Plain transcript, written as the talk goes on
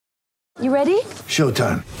You ready?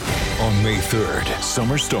 Showtime. On May 3rd,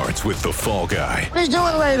 summer starts with The Fall Guy. Let's do it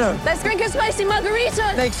later. Let's drink a spicy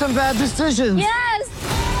margarita. Make some bad decisions. Yes!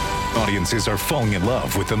 Audiences are falling in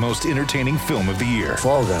love with the most entertaining film of the year.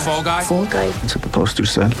 Fall Guy. Fall Guy? Fall Guy. That's what the poster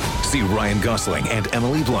said. See Ryan Gosling and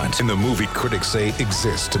Emily Blunt in the movie critics say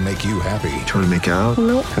exists to make you happy. Trying to make it out?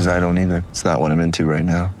 Nope. Because I don't either. It's not what I'm into right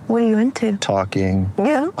now. What are you into? Talking.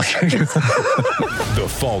 Yeah. The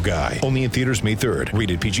Fall Guy. Only in theaters May 3rd.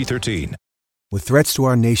 Rated PG-13. With threats to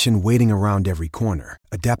our nation waiting around every corner,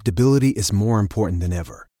 adaptability is more important than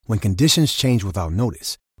ever. When conditions change without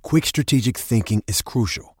notice, quick strategic thinking is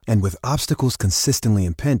crucial. And with obstacles consistently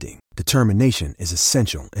impending, determination is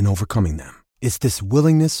essential in overcoming them. It's this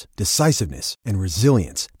willingness, decisiveness, and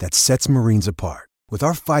resilience that sets Marines apart. With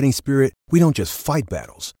our fighting spirit, we don't just fight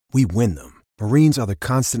battles, we win them. Marines are the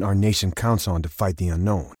constant our nation counts on to fight the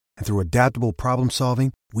unknown. And through adaptable problem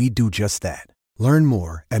solving, we do just that. Learn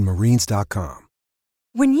more at marines.com.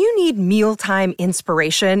 When you need mealtime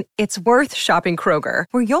inspiration, it's worth shopping Kroger,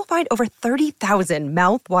 where you'll find over 30,000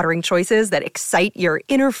 mouth-watering choices that excite your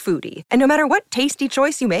inner foodie. And no matter what tasty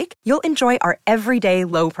choice you make, you'll enjoy our everyday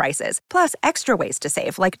low prices, plus extra ways to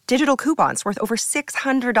save, like digital coupons worth over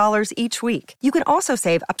 $600 each week. You can also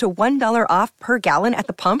save up to $1 off per gallon at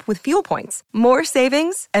the pump with fuel points. More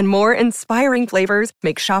savings and more inspiring flavors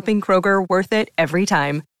make shopping Kroger worth it every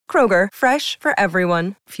time. Kroger, fresh for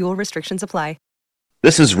everyone. Fuel restrictions apply.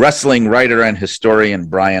 This is wrestling writer and historian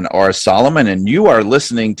Brian R. Solomon, and you are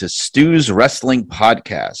listening to Stu's Wrestling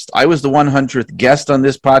Podcast. I was the 100th guest on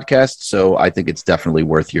this podcast, so I think it's definitely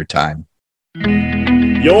worth your time.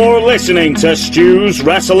 You're listening to Stu's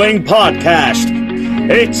Wrestling Podcast.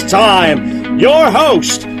 It's time. Your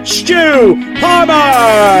host, Stu Palmer.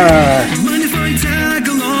 Mind if I tag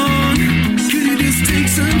along? Could you just take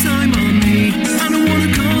some time on me? I don't want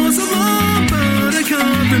to cause alarm, but I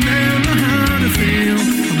can't remember how to feel.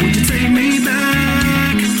 Would you take me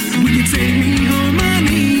back? Would you take me home? I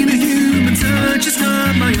need a human touch, it's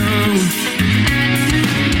not my own.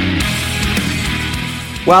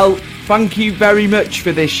 Well, thank you very much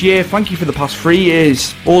for this year. Thank you for the past 3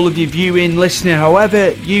 years. All of you viewing, listening,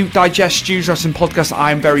 however you digest Stu's Wrestling Podcast,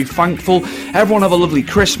 I am very thankful. Everyone have a lovely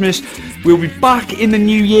Christmas. We'll be back in the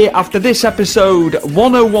new year after this episode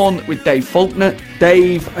 101 with Dave Faulkner.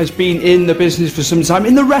 Dave has been in the business for some time.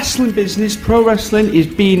 In the wrestling business, pro wrestling, he's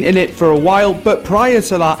been in it for a while. But prior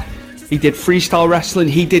to that, he did freestyle wrestling,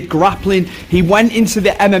 he did grappling, he went into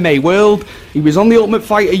the MMA world. He was on The Ultimate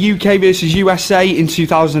Fighter UK vs USA in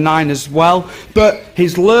 2009 as well. But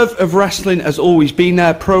his love of wrestling has always been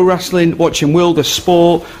there. Pro wrestling, watching World of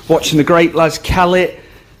Sport, watching the great Les Kellett.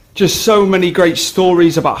 Just so many great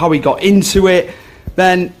stories about how he got into it.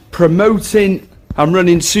 Then promoting and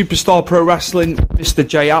running Superstar Pro Wrestling, Mr.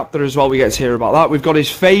 Jay Apter as well. We get to hear about that. We've got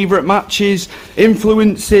his favourite matches,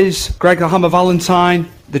 influences, Greg the Hammer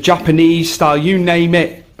Valentine, the Japanese style, you name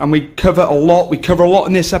it. And we cover a lot. We cover a lot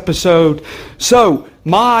in this episode. So,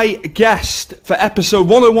 my guest for episode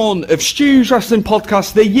 101 of Stu's Wrestling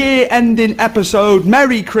Podcast, the year-ending episode.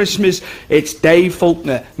 Merry Christmas. It's Dave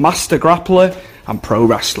Faulkner, Master Grappler and Pro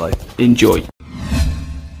Wrestler. Enjoy.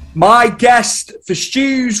 My guest for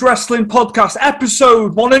Stu's Wrestling Podcast,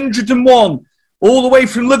 episode 101, all the way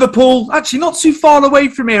from Liverpool. Actually, not too far away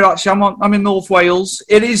from here, actually. I'm in North Wales.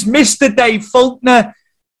 It is Mr. Dave Faulkner,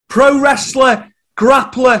 pro wrestler,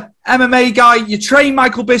 grappler, MMA guy. You train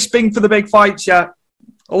Michael Bisping for the big fights, yeah.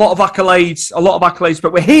 A lot of accolades.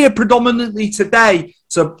 But we're here predominantly today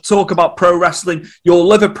to talk about pro wrestling, your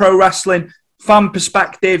love of pro wrestling, fan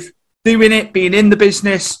perspective, doing it, being in the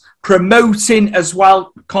business, promoting as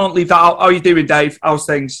well. Can't leave that out. How are you doing, Dave? How's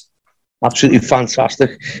things? Absolutely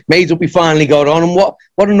fantastic. Made up we finally got on. And what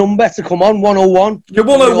a number to come on, 101. You're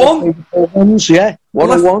 101? Yeah,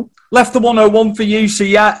 101. Left the 101 for you, so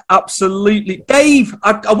yeah, absolutely. Dave,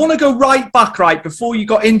 I want to go right back, right, before you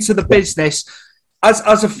got into the business.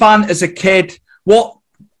 As a fan, as a kid, what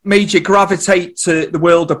made you gravitate to the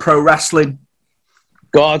world of pro wrestling?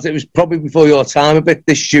 God, it was probably before your time a bit,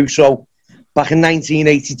 this Stu. So back in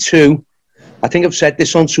 1982, I think I've said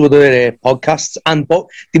this on two other podcasts, and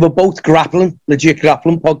they were both legit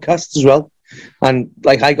grappling podcasts as well. And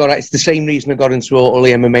like it's the same reason I got into all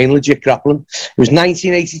the MMA and legit grappling. It was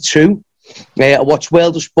 1982. I watched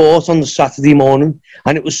World of Sport on the Saturday morning,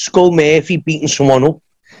 and it was Skull Murphy beating someone up.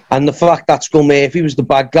 And the fact that Skull Murphy was the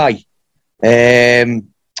bad guy, and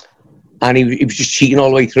he was just cheating all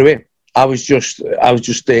the way through it. I was just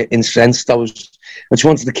incensed. I just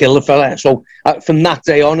wanted to kill the fella. So from that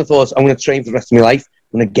day on, I thought, I'm going to train for the rest of my life.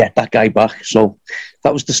 I'm going to get that guy back. So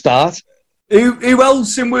that was the start. Who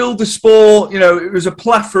else in World of Sport? You know, it was a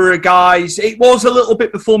plethora of guys. It was a little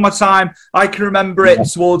bit before my time. I can remember it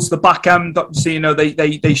towards the back end. Obviously, you know,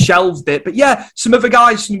 they shelved it. But yeah, some other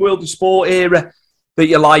guys from the World of Sport era that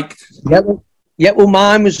you liked. Yeah, well,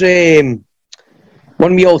 mine was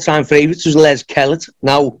one of my all-time favourites was Les Kellett.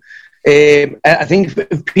 Now, I think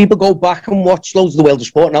if people go back and watch loads of the World of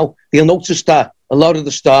Sport now, they'll notice that a lot of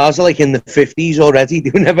the stars are like in the 50s already.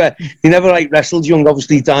 They never like wrestled young.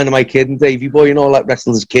 Obviously, Dynamite Kid and Davey Boy and all that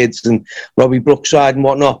wrestled as kids, and Robbie Brookside and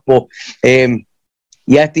whatnot. But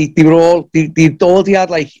yeah, they had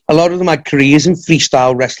like a lot of them had careers in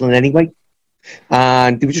freestyle wrestling anyway,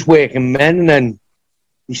 and they were just working men. And then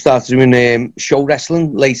he started doing show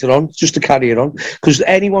wrestling later on, just to carry it on. Because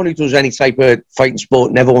anyone who does any type of fighting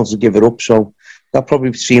sport never wants to give it up. So that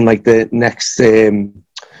probably seemed like the next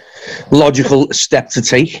logical step to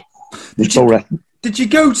take. Did you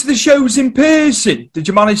go to the shows in person? Did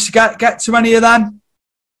you manage to get to any of them?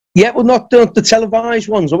 Yeah, well, not the televised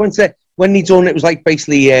ones. I went to, when they done it, was like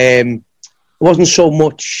basically, it wasn't so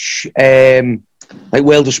much like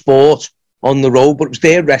World of Sport on the road, but it was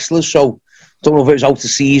their wrestlers. So I don't know if it was out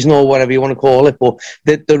of season or whatever you want to call it, but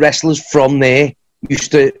the wrestlers from there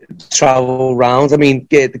used to travel around. I mean,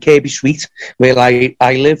 the Kirby Suite, where I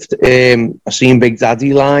lived, I seen Big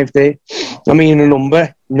Daddy live there. I mean, a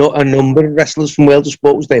number of wrestlers from World of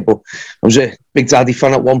Sport was there, but I was a Big Daddy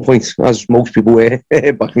fan at one point, as most people were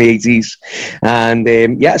back in the 80s.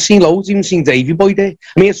 And yeah, I seen loads, even seen Davey Boy there.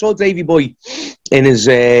 I mean, I saw Davey Boy in his,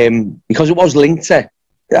 because it was linked to,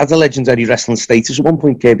 it had a legendary wrestling status at one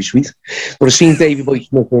point, Kirby Suite. But I seen Davey Boy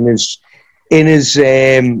Smith in his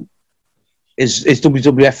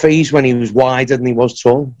WWF phase when he was wider than he was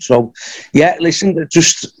tall. So yeah, listen,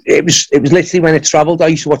 it was literally when it travelled. I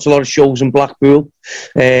used to watch a lot of shows in Blackpool.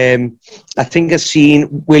 I think I've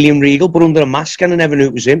seen William Regal, but under a mask, and I never knew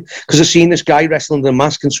it was him because I seen this guy wrestling under a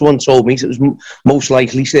mask, and someone told me it was most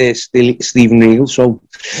likely Stephen Regal. So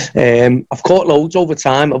I've caught loads over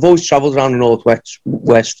time. I've always travelled around the Northwest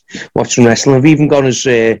watching wrestling. I've even gone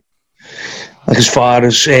as far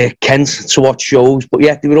as Kent to watch shows. But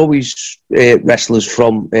yeah, they were always wrestlers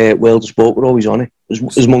from World of Sport were always on it, as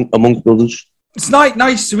amongst others. It's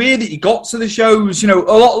nice to hear that you got to the shows. You know,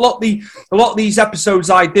 a lot of these episodes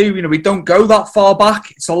I do, you know, we don't go that far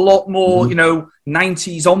back. It's a lot more, you know,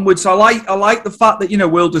 90s onwards. So I like the fact that, you know,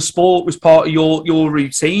 World of Sport was part of your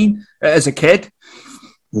routine as a kid.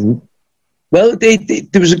 Mm-hmm. Well,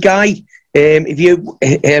 there was a guy. If you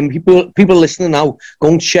people listening now, go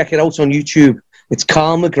and check it out on YouTube. It's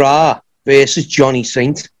Carl McGrath versus Johnny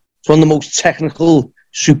Saint. It's one of the most technical,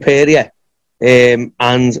 superior,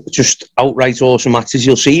 and just outright awesome matches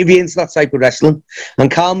you'll see if you're into that type of wrestling. And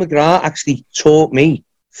Carl McGrath actually taught me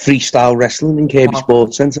freestyle wrestling in Kirby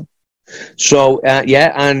Sports Centre. So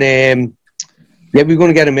yeah, and we're going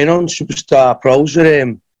to get him in on Superstar Pros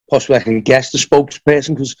with possibly I can guess the spokesperson,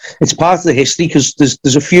 because it's part of the history, because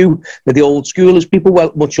there's a few of the old schoolers, people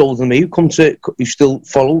much older than me, who still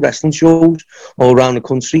follow wrestling shows all around the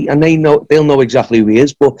country, and they'll know exactly who he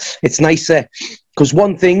is. But it's nice because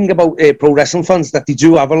one thing about pro wrestling fans that they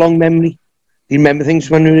do have a long memory. They remember things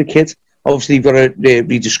when they were a kid. Obviously, you've got to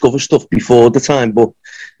rediscover stuff before the time, but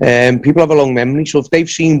people have a long memory. So if they've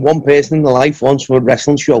seen one person in their life once for a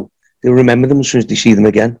wrestling show, they'll remember them as soon as they see them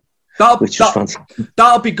again. Which is fantastic.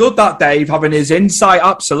 That'll be good, that Dave, having his insight.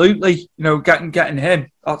 Absolutely, you know, getting him.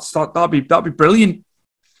 That'll be brilliant.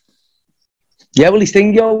 Yeah, well,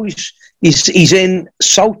 he's he's in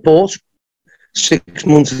Southport 6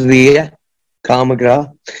 months of the year, Carl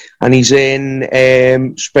McGrath, and he's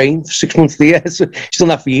in Spain for 6 months of the year. So he's done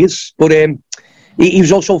that for years. But he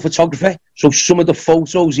was also a photographer, so some of the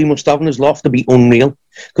photos he must have in his loft to be unreal.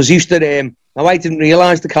 Because he used to. Now, I didn't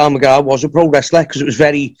realise that Carl McGrath was a pro wrestler because it was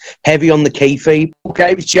very heavy on the kayfabe.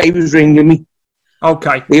 Okay, Jay was ringing me.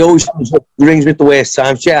 Okay. He always rings me at the worst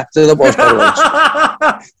times. Yeah, after the was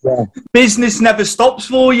yeah. Business never stops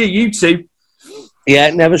for you two. Yeah,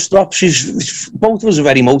 it never stops. Both of us are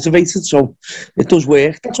very motivated, so it does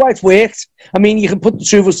work. That's why it's worked. I mean, you can put the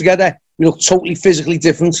two of us together. We look totally physically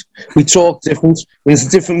different. We talk different. We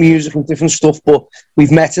listen to different music and different stuff, but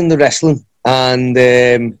we've met in the wrestling,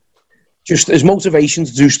 and just as motivation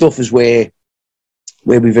to do stuff is where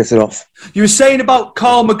we've hit it off. You were saying about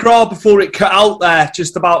Carl McGrath before it cut out there,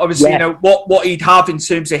 just about obviously, you know, what he'd have in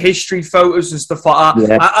terms of history photos and stuff like that.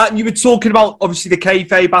 Yeah. And you were talking about obviously the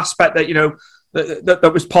kayfabe aspect that, you know,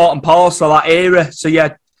 that was part and parcel of that era. So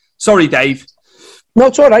yeah, sorry, Dave. No,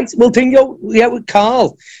 it's all right. Well, with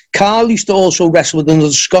Carl. Carl used to also wrestle with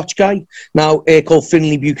another Scotch guy now called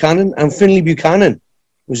Finlay Buchanan, and Finlay Buchanan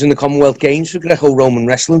was in the Commonwealth Games for Greco-Roman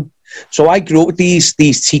wrestling. So I grew up with these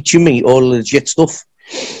teaching me all legit stuff.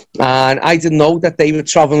 And I didn't know that they were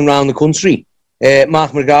travelling around the country.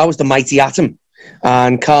 Mark McGrath was the mighty Atom.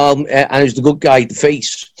 And Carl, and he was the good guy, the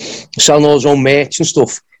face, selling all his own merch and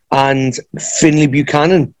stuff. And Finlay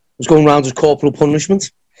Buchanan was going around as corporal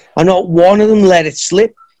punishment. And not one of them let it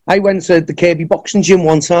slip. I went to the Kirby boxing gym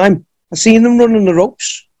one time. I seen them running the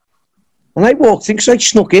ropes. And I walked in because I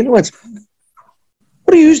snuck in and went,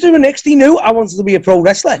 what are you doing next? He knew I wanted to be a pro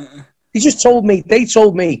wrestler. They told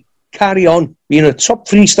me, carry on being a top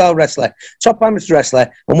freestyle wrestler, top amateur wrestler,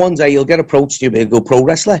 and one day you'll get approached, you'll be a good pro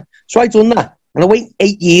wrestler. So I done that. And I went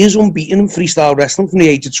 8 years unbeaten in freestyle wrestling from the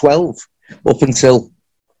age of 12 up until,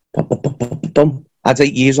 I had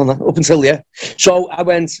 8 years on that, up until, yeah. So I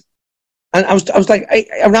went, and I was like,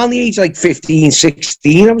 around the age of like 15,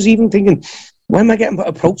 16, I was even thinking, when am I getting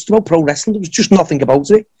approached about pro wrestling? There was just nothing about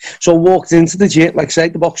it. So I walked into the gym, like I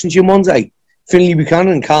said, the boxing gym one day, Finlay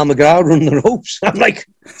Buchanan and Carl McGrath running the ropes. I'm like,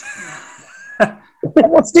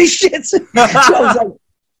 what's this shit? So I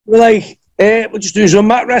was like, we're just doing some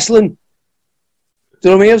mat wrestling. Do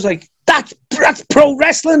you know what I mean? I was like, that's pro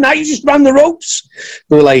wrestling. Now you just ran the ropes.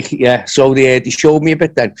 They were like, yeah. So they showed me a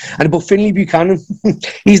bit then. And about Finlay Buchanan,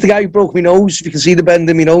 he's the guy who broke my nose. If you can see the bend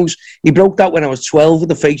in my nose, he broke that when I was 12 with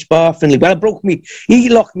the face bar. Finlay, well, he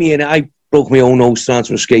locked me in. I broke my own nose trying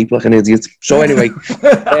to escape like an idiot. So anyway,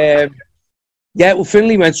 yeah. Well,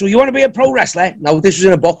 Finlay went, so you want to be a pro wrestler? Now this was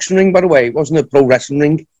in a boxing ring, by the way. It wasn't a pro wrestling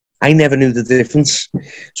ring. I never knew the difference.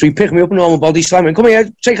 So he picked me up in normal body slam and come here,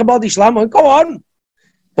 take a body slam. I went, go on.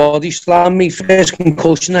 Body slam, me first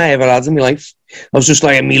concussion I ever had in my life. I was just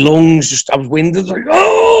like in my lungs, I was winded, like,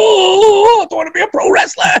 oh, I don't want to be a pro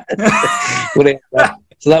wrestler.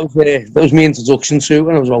 So that was my introduction to it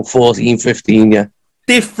when I was about 14, 15, yeah.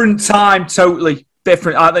 Different time, totally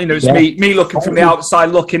different. It's me looking from the outside,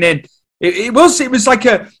 looking in. It was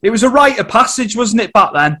a rite of passage, wasn't it,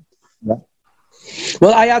 back then? Yeah.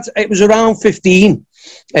 Well, it was around 15.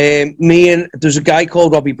 There's a guy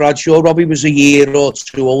called Robbie Bradshaw. Robbie was a year or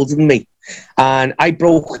two older than me, and I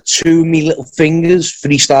broke 2 of my little fingers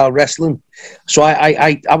freestyle wrestling. So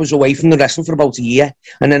I was away from the wrestling for about a year,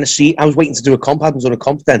 and then I was waiting to do a comp. I hadn't done a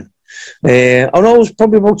comp then. I was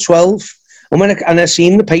probably about 12, and I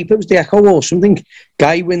seen the paper, it was the Echo or something.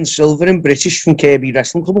 Guy wins silver in British from Kirby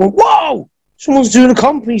Wrestling Club. I went, whoa! Someone's doing a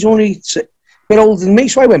comp, and he's only a bit older than me.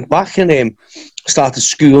 So I went back and started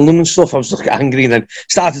schooling them and stuff. I was like angry, and then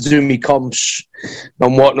started doing me comps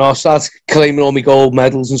and whatnot. Started claiming all my gold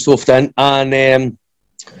medals and stuff then. And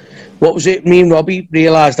what was it? Me and Robbie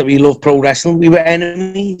realised that we loved pro wrestling. We were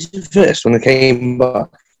enemies at first when I came back.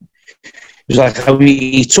 It was like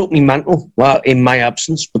he took me mantle in my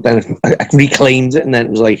absence, but then I reclaimed it, and then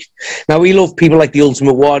it was like, now we love people like the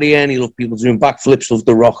Ultimate Warrior, and he loved people doing backflips, loved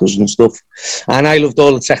the Rockers and stuff, and I loved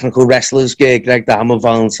all the technical wrestlers, Greg the Hammer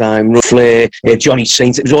Valentine, Flair, Johnny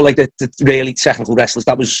Saint. It was all like the really technical wrestlers.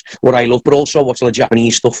 That was what I loved, but also I watched all the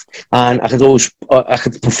Japanese stuff, and I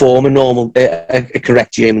could perform a normal, a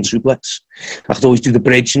correct German suplex. I could always do the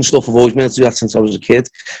bridge and stuff. I've always been able to do that since I was a kid.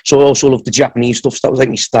 So I also loved the Japanese stuff. So that was like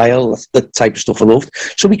my style. That's the type of stuff I loved.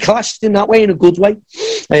 So we clashed in that way, in a good way.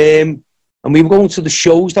 And we were going to the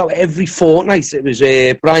shows that every fortnight. It was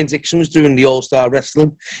Brian Dixon was doing the All-Star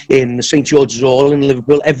Wrestling in the St. George's Hall in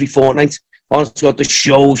Liverpool every fortnight. Honestly, God, the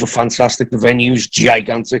shows were fantastic. The venue's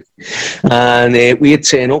gigantic. And we'd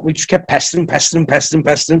turn up. We just kept pestering. Give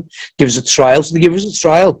us a trial. So they give us a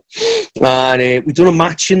trial. And we'd done a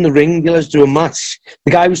match in the ring. Let's do a match.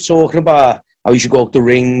 The guy was talking about how you should go up the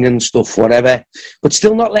ring and stuff, whatever. But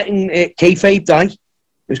still not letting kayfabe die. It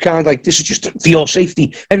was kind of like, this is just for your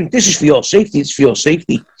safety. This is for your safety. It's for your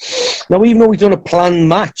safety. Now, even though we'd done a planned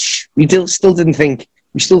match, we still didn't think,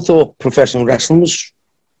 we still thought professional wrestling was,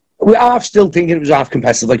 I'm still thinking it was half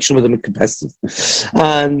competitive, like some of them are competitive.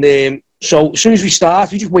 And so as soon as we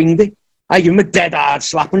start, we just winged it. I give him a dead hard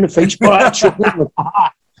slap in the face,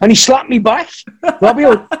 and he slapped me back. Robbie,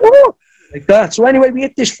 like that. So anyway, we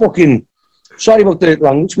hit this fucking, sorry about the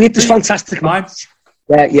language, we hit this fantastic match.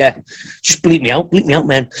 Yeah. Just bleep me out,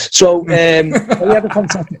 man. So we had a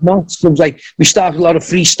fantastic match. So it was like, we started a lot of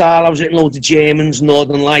freestyle. I was hitting loads of Germans,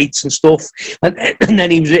 Northern Lights and stuff. And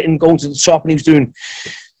then he was hitting, going to the top, and he was doing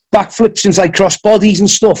backflips inside crossbodies and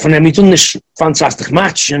stuff. And then we done this fantastic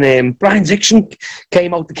match. And Brian Dixon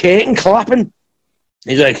came out the curtain clapping.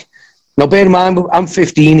 He's like, Now, bear in mind, I'm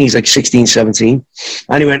 15, he's like 16, 17.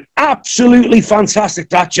 And he went, absolutely fantastic,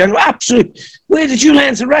 that General, absolutely. Where did you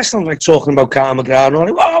learn to wrestle? I was like talking about Carl McGrath and all.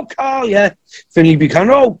 Like, oh, Carl, yeah. Finley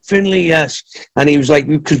Buchanan, oh, Finley, yes. And he was like,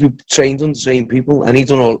 because we trained on the same people, and he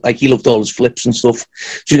done all, like, he loved all his flips and stuff. So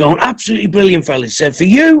he's going, absolutely brilliant, fella. He said, for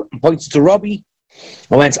you, and pointed to Robbie,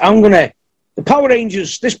 I went, this Power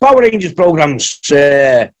Rangers program's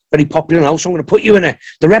very popular now, so I'm going to put you in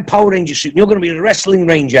the Red Power Ranger suit, and you're going to be the Wrestling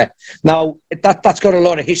Ranger. Now, that's got a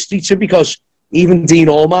lot of history to it, because even Dean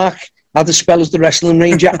Allmark had to spell as the Wrestling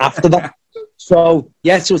Ranger after that. So,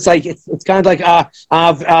 yeah, so it's like, it's kind of like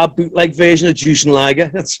our bootleg version of Juice and Lager.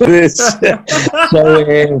 That's what it is. Yeah,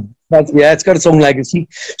 it's got its own legacy.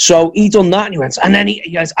 So he done that, and he went, and then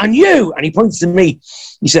he goes, and you, and he pointed to me.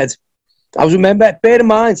 He said, bear in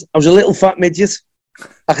mind, I was a little fat midget.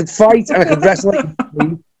 I could fight and I could wrestle.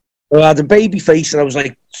 I had a baby face and I was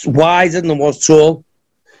like wider than I was tall.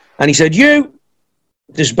 And he said,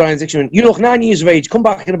 this is Brian Dixon, you look 9 years of age, come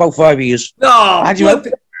back in about 5 years. Oh,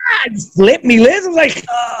 flip me lid. I was like,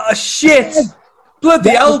 oh, shit.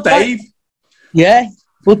 Bloody hell, Dave. Yeah.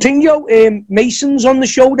 Well, Tingo, Mason's on the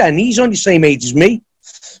show then. He's on the same age as me.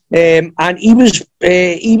 And he was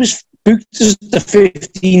booked as the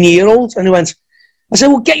 15-year-old. And he went, I said,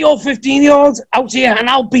 well, get your 15-year-old out here and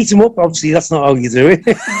I'll beat him up. Obviously, that's not how you do it.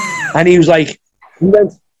 And he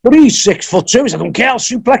went, but he's 6'2". He said, I don't care, I'll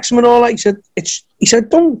suplex him and all that. He said,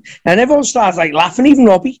 don't. And everyone started like laughing, even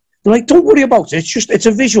Robbie. They're like, don't worry about it. It's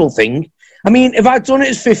a visual thing. I mean, if I'd done it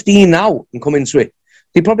as 15 now and come into it,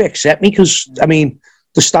 they'd probably accept me because, I mean,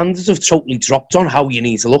 the standards have totally dropped on how you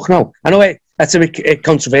need to look now. I know that's a bit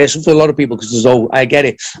controversial for a lot of people because I get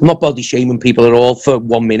it. I'm not body shaming people at all for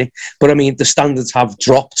 1 minute, but I mean, the standards have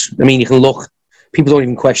dropped. I mean, you can look, people don't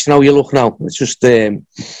even question how you look now. It's just,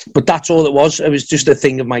 but that's all it was. It was just a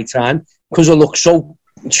thing of my time because I looked so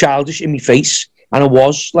childish in my face, and I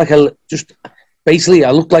was like basically,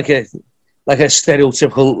 I looked like a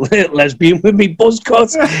stereotypical lesbian with me buzz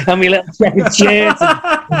cut and my little checkered shirt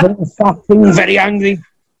and very angry.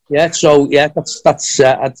 Yeah, so yeah, I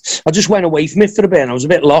just went away from it for a bit and I was a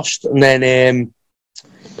bit lost. And then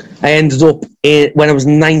I ended up when I was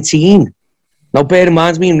 19. Now, bear in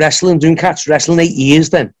mind, me in wrestling, doing catch wrestling 8 years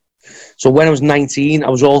then. So when I was 19, I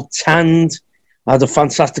was all tanned. I had a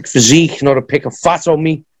fantastic physique, not a pick of fat on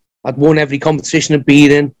me. I'd won every competition I'd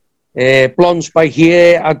been in. Blonde spike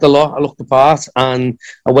here, I had the lot, I looked the part, and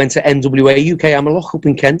I went to NWA UK Amerloch up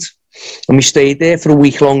in Kent, and we stayed there for a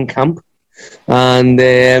week-long camp, and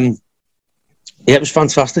yeah, it was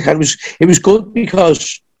fantastic. And it was good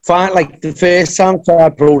because like the first time I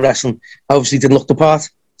tried pro wrestling, I obviously didn't look the part.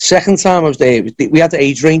 Second time I was there, we had the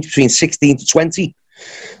age range between 16 to 20,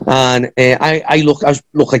 and I looked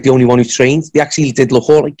like the only one who trained. They actually did look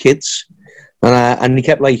all like kids, and they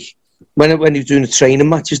kept like. When he was doing the training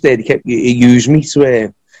matches there, he used me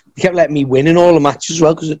to. He kept letting me win in all the matches as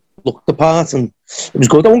well because it looked the part and it was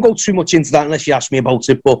good. I won't go too much into that unless you ask me about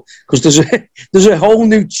it, but because there's a whole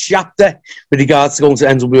new chapter with regards to going to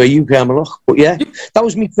NWA UK Amerloch. But yeah, that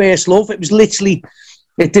was my first love. It was literally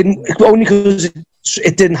only because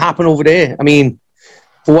it didn't happen over there. I mean,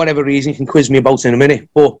 for whatever reason, you can quiz me about it in a minute,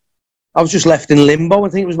 but. I was just left in limbo. I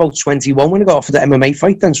think it was about 21 when I got offered the MMA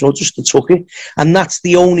fight then, so I just took it. And that's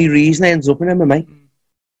the only reason I ended up in MMA.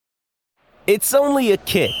 It's only a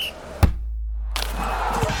kick.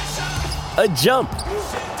 A jump.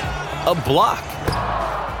 A block.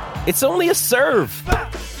 It's only a serve.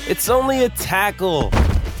 It's only a tackle.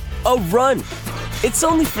 A run. It's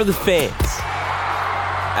only for the fans.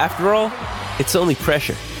 After all, it's only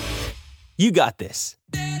pressure. You got this.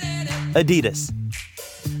 Adidas.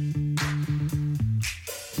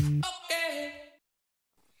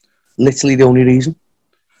 Literally the only reason.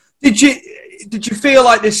 Did you feel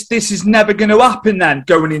like this is never going to happen then,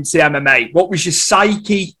 going into MMA? What was your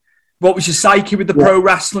psyche? What was your psyche with the pro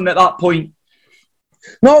wrestling at that point?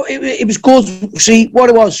 No, it was good. See, what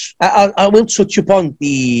it was, I will touch upon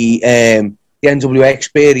the NWA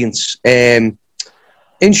experience. In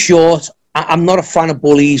short, I'm not a fan of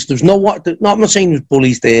bullies. I'm not saying there's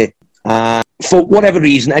bullies there. For whatever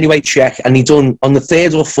reason, anyway, check. And he done on the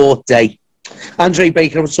third or fourth day. Andre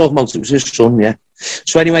Baker, I was talking about, it was his son, yeah.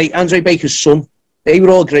 So anyway, Andre Baker's son, they were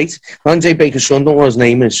all great. Andre Baker's son, don't know what his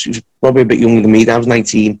name is, he was probably a bit younger than me, I was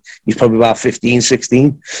 19, he's probably about 15,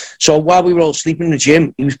 16. So while we were all sleeping in the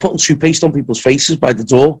gym, he was putting toothpaste on people's faces by the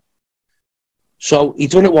door. So he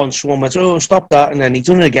done it once, someone went, oh, stop that, and then he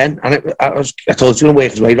done it again, and I thought he was going to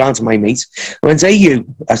work his way around to my mate. I went, hey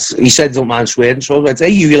you, he said, don't mind swearing, so I went, hey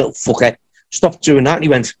you little fucker, stop doing that, and he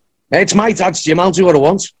went, hey, it's my dad's gym, I'll do what I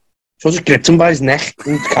want. So I just gripped him by his neck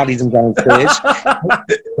and carried him downstairs.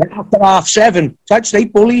 After 7:30, so I'd say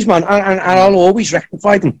bullies, man, and I'll always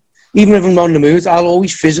rectify them. Even if I'm not in the mood, I'll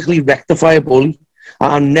always physically rectify a bully.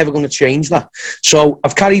 I'm never going to change that. So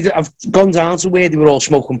I've gone down to where they were all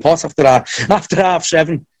smoking pot after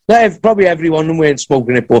 7:30. Probably everyone of them weren't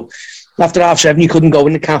smoking it, but after 7:30 you couldn't go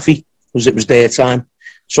in the cafe because it was their time.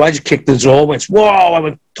 So I just kicked the door, went, whoa,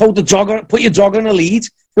 I told the dog, put your dog on a lead.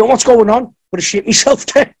 You know, what's going on? But I shit myself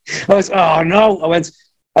there. I was, oh no.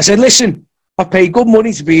 I said, listen, I paid good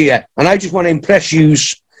money to be here and I just want to impress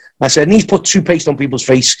yous. I said, and he's put toothpaste on people's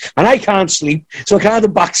face and I can't sleep. So I kind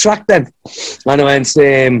of backtracked then. And I went,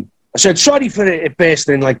 I said, sorry for it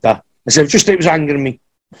bursting in like that. I said, it was angering me.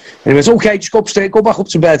 And he went, okay, just go upstairs, go back up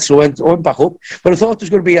to bed. So I went back up. But I thought there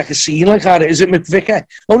was going to be like a scene like that. Is it McVicker?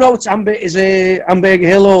 Oh no, it's Amberg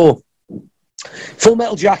Hill or Full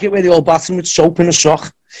Metal Jacket where they all bat him with soap in a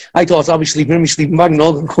sock. I thought I'll be sleeping in my sleeping bag and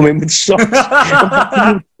all going to come in with socks.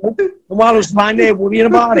 And while I was lying there worrying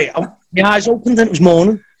about it, my eyes opened and it was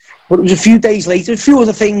morning. But it was a few days later, a few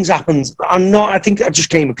other things happened. I think I just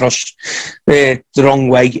came across the wrong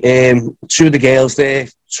way. Two of the girls there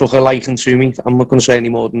took a liking to me. I'm not going to say any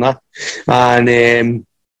more than that. And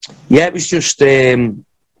it was just people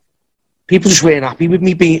just weren't happy with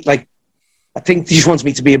me being like. I think they just wanted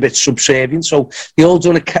me to be a bit subservient. So they all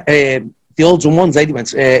done one day. They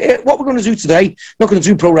went, "What we're going to do today? Not going to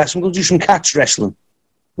do pro wrestling. We're going to do some catch wrestling."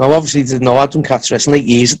 Now, obviously, they didn't know I'd done catch wrestling 8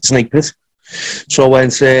 years at the Snake Pit. So I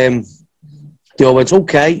went, they all went,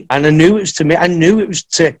 okay. And I knew it was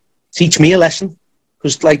to teach me a lesson.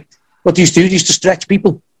 Because, like, what they used to do, they used to stretch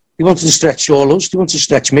people. They wanted to stretch all us. They wanted to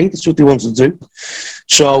stretch me. That's what they wanted to do.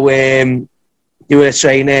 So they were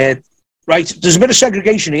saying, right, there's a bit of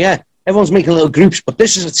segregation here. Everyone's making little groups, but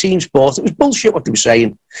this is a team sport. It was bullshit what they were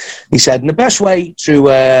saying. He said, and the best way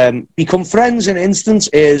to become friends in an instance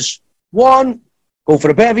is, 1, go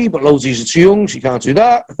for a bevy, but loads of these are too young, so you can't do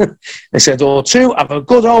that. They said, or 2, have a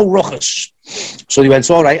good old ruckus. So he went,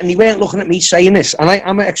 all right, and he weren't looking at me saying this. And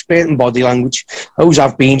I'm an expert in body language. I always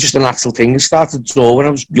have been, just a natural thing. I started to draw when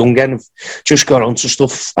I was younger and I've just got onto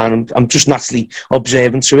stuff and I'm just naturally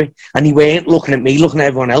observant to it. And he weren't looking at me, looking at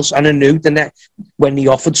everyone else. And I knew that when he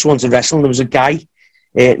offered someone to wrestle, there was a guy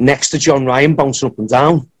next to John Ryan bouncing up and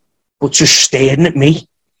down, but just staring at me.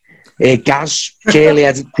 Gaz, curly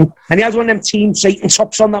headed, and he had one of them Team Satan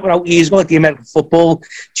tops on that were out years ago, like the American football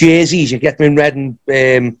jerseys. You get them in red and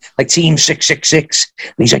like Team 666.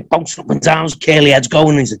 And he's like bouncing up and down, his curly head's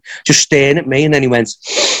going, and he's just staring at me. And then he went,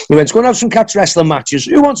 go and have some catch wrestling matches.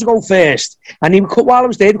 Who wants to go first? And while I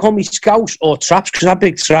was there, he called me Scouse or Traps because I had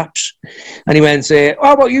big traps. And he went,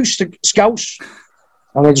 how about you, Scouse?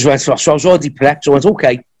 And I just went, so I was already prepped. So I went,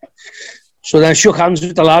 okay. So then I shook hands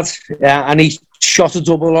with the lad, and he shot a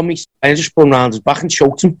double on me. I just spun round his back and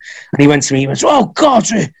choked him. And he went to me, he went, oh, God,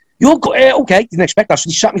 you're okay. Didn't expect that. So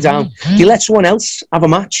he sat me down. Mm-hmm. He let someone else have a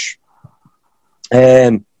match.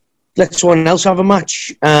 And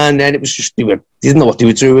then it was just, they didn't know what they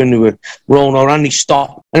were doing. They were rolling around. He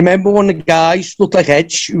stopped. I remember one of the guys looked like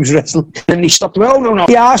Edge, who was wrestling. And he stopped. Oh, no.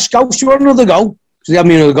 Yeah, Scouts, you want another go? So they had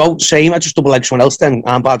me another go, same. I just double legged someone else then,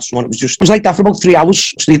 armbard someone. It was like that for about 3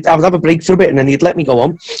 hours. So I would have a break for a bit and then he'd let me go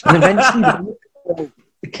on. And eventually,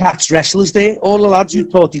 the catch wrestlers there, all the lads who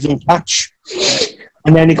thought he'd done catch.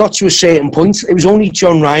 And then it got to a certain point. It was only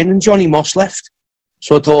John Ryan and Johnny Moss left.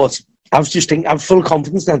 So I thought, I was full of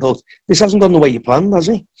confidence then. I thought, this hasn't gone the way you planned, has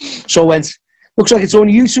it? So I went, looks like it's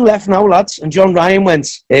only you two left now, lads. And John Ryan went,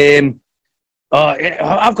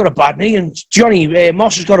 I've got a bad knee and Johnny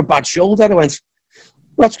Moss has got a bad shoulder. I went,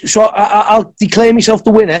 so I'll declare myself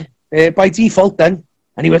the winner by default then.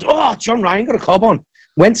 And he went, oh, John Ryan got a cob on.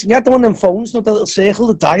 Went and he had one of them phones, not the little circle,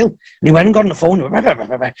 the dial. And he went and got on the phone.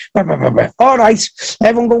 All right,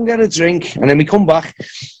 everyone go and get a drink. And then we come back.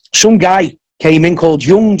 Some guy came in called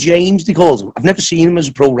Young James, they called him. I've never seen him as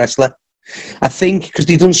a pro wrestler. I think, because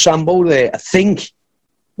they done Sambo there, I think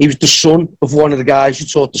he was the son of one of the guys who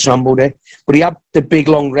taught the Sambo there. But he had the big,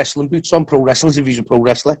 long wrestling boots on, pro wrestlers, if he's a pro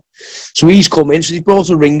wrestler. So he's come in, so he brought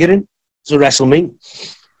a ringer in to wrestle me.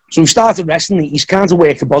 So we started wrestling. He's kind of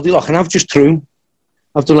worked the body lock, and I've just threw him.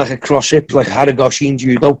 I've done like a cross hip, like Haragoshi in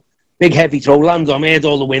judo. Big heavy throw, land on me, had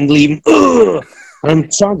all the wind leaving. And I'm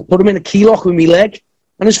trying to put him in a key lock with my leg.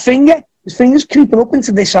 And his finger's creeping up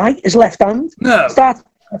into this eye, his left hand. No. Started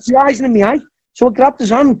rising in my eye. So I grabbed his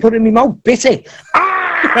hand, put it in my mouth, bit it.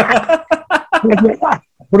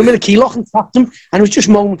 Put him in a key lock and tapped him. And it was just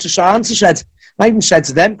moments of silence. I even said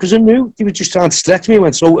to them, because I knew they were just trying to stretch me. I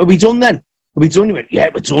went, so are we done then? Are we done? He went, yeah,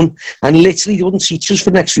 we're done. And literally, they wouldn't teach us for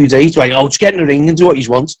the next few days. Like, just get in the ring and do what you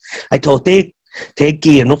want. I thought they're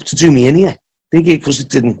gearing up to do me in here. They're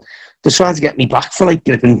trying to get me back for like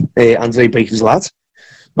gripping Andre Baker's lad.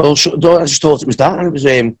 Well, so, I just thought it was that, and it was.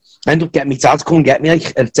 I ended up getting my dad to come and get me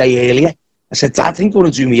like a day earlier. I said, Dad, I think you're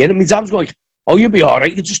going to do me in. And my dad was going, oh, you'll be all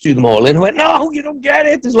right. You just do them all in. I went, no, you don't get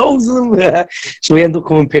it. There's loads of them. So he ended up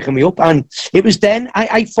coming and picking me up. And it was then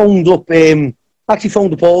I phoned up, actually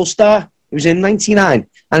phoned up All Star. It was in 99. And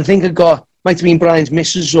I think might have been Brian's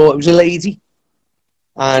missus, or it was a lady.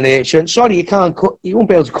 And she went, sorry, you won't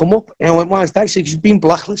be able to come up. And I went, why is that? She said, she's been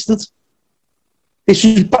blacklisted. This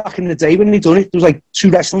was back in the day when they'd done it. There was like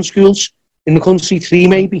 2 wrestling schools in the country, 3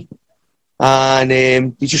 maybe. And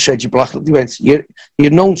they just said, you're blacklisted. They went, you're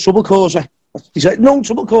known trouble causer. He said, known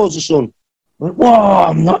trouble causer, son. I went, whoa,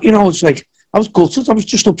 I'm not, it's like, I was gutted. I was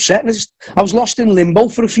just upset. I was lost in limbo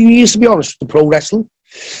for a few years, to be honest, with the pro wrestling.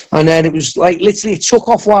 And then it was like, literally, it took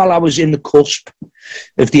off while I was in the cusp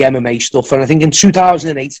of the MMA stuff. And I think in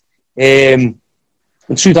 2008, in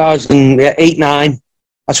 2008-9,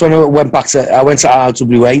 that's when I went to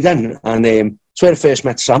RWA then. And that's where I first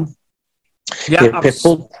met Sam. Yeah,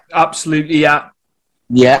 Pitbull. Absolutely, yeah.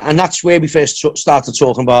 Yeah, and that's where we first started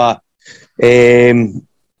talking about being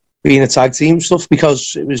a tag team stuff,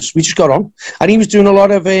 because we just got on, and he was doing a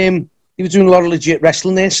lot of legit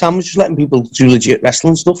wrestling there. Sam was just letting people do legit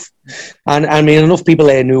wrestling stuff, and I mean, enough people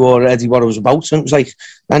there knew already what it was about, and it was like,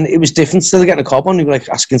 and it was different still getting a cob on. They were like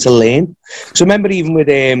asking to learn. So I remember even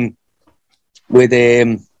I'm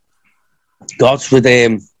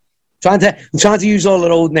trying to use all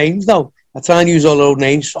their old names now. I try and use all their old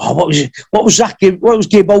names. Oh, what was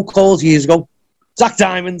Gibbo called years ago? Zach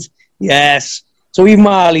Diamond. Yes. So even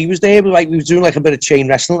while he was there, we was doing like a bit of chain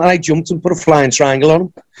wrestling, and I jumped and put a flying triangle on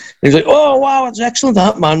him. And he was like, oh wow, that's excellent,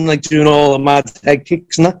 that man, like doing all the mad head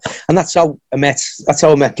kicks and that. And that's how I met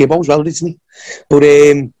Gibbo as well, didn't he? But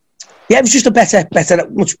yeah, it was just a better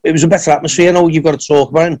atmosphere. I know you've got to talk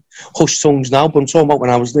about it in hushed tongues now, but I'm talking about when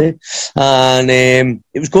I was there. And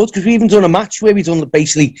it was good, because we even done a match where we done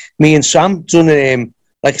basically, me and Sam done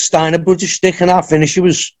like a Steiner Brothers stick, and our finisher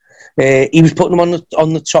was he was putting them on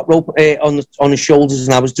the top rope on his shoulders,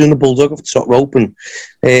 and I was doing the bulldog off the top rope. And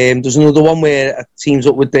there's another one where it teams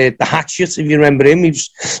up with the Hatchet, if you remember him.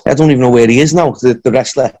 I don't even know where he is now, the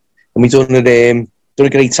wrestler. And we done a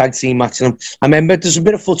great tag team match. And I remember there's a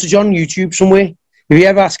bit of footage on YouTube somewhere. If you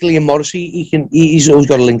ever ask Liam Morrissey, he's always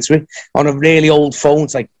got a link to it on a really old phone.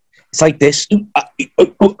 It's like this.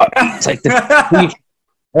 It's like this.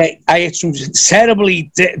 I hit some terribly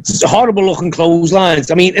horrible looking clotheslines.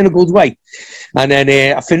 I mean, in a good way. And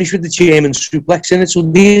then I finished with the German suplex in it. So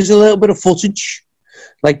there's a little bit of footage,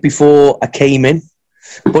 like before I came in.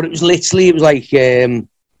 But it was like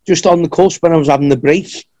just on the cusp when I was having the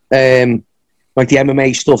break. Like the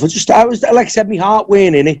MMA stuff. I was like I said, my heart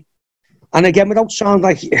weren't in it. And again, without sound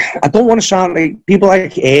like, I don't want to sound like people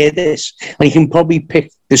like hear this, and you can probably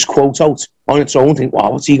pick this quote out on its own and think,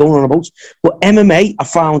 wow, what's he going on about? But MMA, I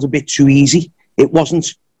found a bit too easy. It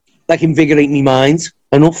wasn't like invigorating my mind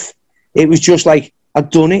enough. It was just like, I'd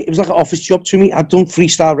done it. It was like an office job to me. I'd done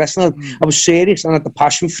freestyle wrestling. I was serious, and I had the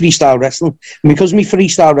passion for freestyle wrestling. And because of me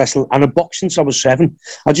freestyle wrestling and a boxing since I was 7,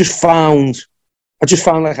 I just found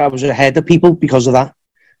like I was ahead of people because of that.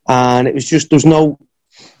 And it was just,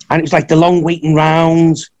 and it was like the long waiting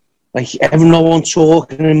round, like no one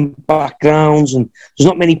talking in backgrounds, and there's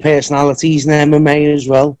not many personalities in MMA as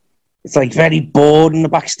well. It's like very bored in the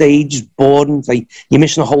backstage, it's boring. It's like you're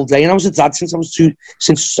missing a whole day. And I was a dad since I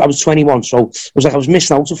was 21, so it was like I was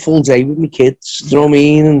missing out a full day with my kids. You know what I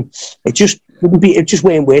mean? And it just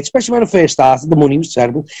weren't worth, especially when I first started. The money was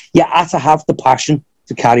terrible. You had to have the passion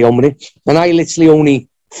to carry on with it. And I literally only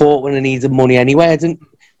fought when I needed money anyway. I didn't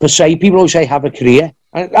per se. People always say have a career,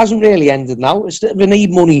 and it hasn't really ended now. It's if I need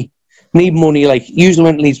money, like usually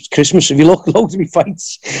when it leaves Christmas. If you look, loads of me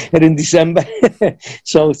fights are in December,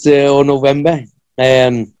 so it's or November,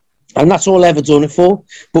 and that's all I ever done it for.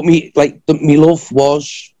 But me love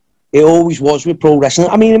always was with pro wrestling.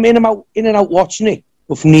 I mean, I'm in and out watching it,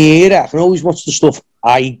 but from the era, I can always watch the stuff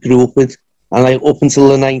I grew up with. And like up until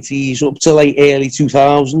the 90s, up to like early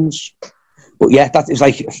 2000s. But yeah, that is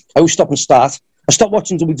like, I always stop and start. I stopped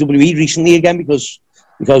watching WWE recently again because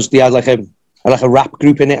they had like a rap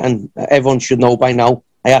group in it, and everyone should know by now,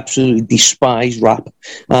 I absolutely despise rap.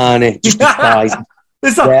 And just despise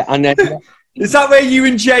it. Is that where you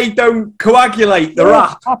and Jay don't coagulate the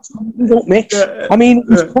rap? Absolutely don't mix. I mean,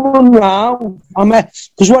 it's coming round.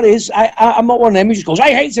 Because what it is, I'm not one of them who just goes, I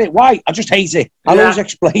hate it. Why? I just hate it. I'll always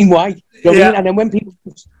explain why. You know what I mean? And then when people,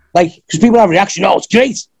 because people have a reaction, oh, it's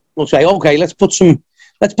great. We'll say, okay, let's put some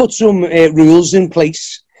rules in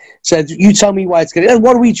place. Said, you tell me why it's great.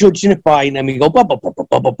 What are we judging it by? And then we go, bum, bum, bum,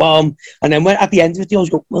 bum, bum, bum. And then at the end of it, they always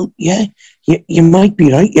go, well, yeah, you might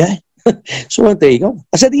be right, yeah. So there you go.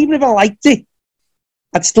 I said, even if I liked it,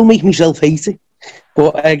 I'd still make myself hate it.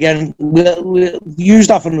 But again, we'll use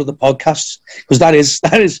that for another podcast, because that is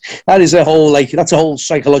a whole, like, that's a whole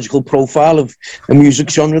psychological profile of a music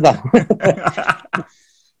genre. That.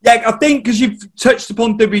 Yeah, I think because you've touched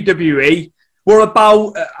upon WWE, what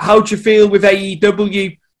about how do you feel with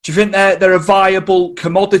AEW? Do you think they're a viable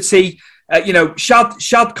commodity?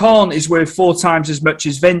 Shad Khan is worth 4 times as much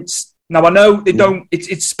as Vince. Now, I know they don't.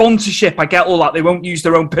 It's sponsorship. I get all that. They won't use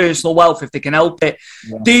their own personal wealth if they can help it.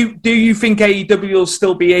 Yeah. Do you think AEW will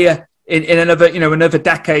still be here in another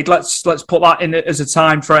decade? Let's put that in as a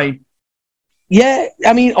time frame. Yeah,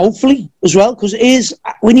 I mean, hopefully as well, because it is,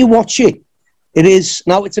 when you watch it, it is,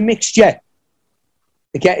 now it's a mixture.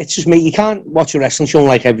 Again, it's just me. You can't watch a wrestling show and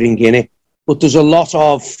like everything in it, but there's a lot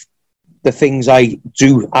of the things I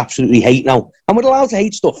do absolutely hate now. And we're allowed to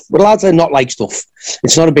hate stuff. We're allowed to not like stuff.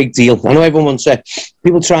 It's not a big deal. I know everyone wants to,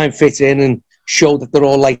 people try and fit in and show that they're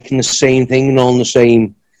all liking the same thing and all in the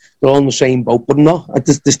same, they're all in the same boat, but no,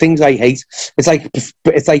 there's things I hate. It's like the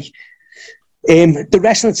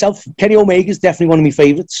wrestling itself. Kenny Omega is definitely one of my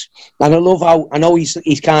favourites. And I love how, I know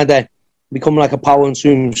he's kind of become like a power unto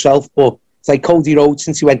himself, but it's like Cody Rhodes,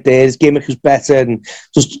 since he went there, his gimmick is better, and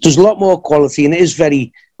there's a lot more quality, and it is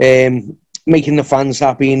very making the fans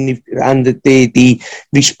happy, and the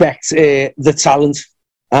respect the talent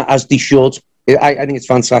as they should. I think it's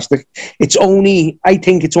fantastic. I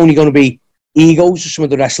think it's only going to be egos of some of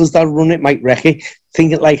the wrestlers that run it might wreck it.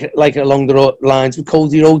 Think it like along the lines with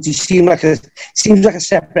Cody Rhodes. He seems like a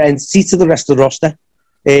separate entity to the rest of the roster.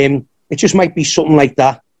 It just might be something like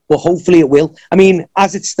that. But hopefully it will. I mean,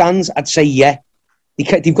 as it stands, I'd say yeah.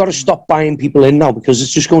 They've got to stop buying people in now, because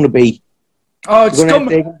it's just going to be... Oh, it's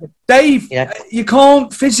Dave, yeah. You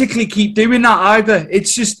can't physically keep doing that either.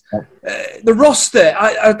 It's just the roster.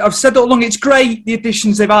 I've said all along, it's great, the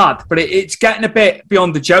additions they've had, but it's getting a bit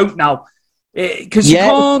beyond the joke now. Because you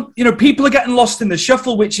can't, people are getting lost in the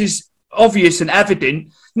shuffle, which is obvious and evident.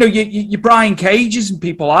 You Brian Cages and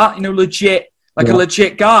people are, legit, like a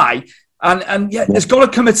legit guy. And there's got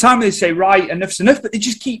to come a time where they say, right, enough's enough, but they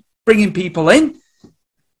just keep bringing people in.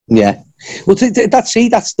 Yeah. Well,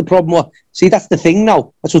 that's the problem. See, that's the thing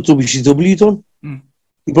now. That's what WCW done.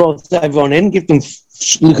 They brought everyone in, give them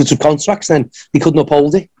lucrative contracts, and they couldn't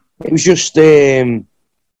uphold it. It was just, they've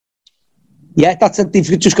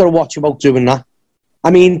just got to watch about doing that.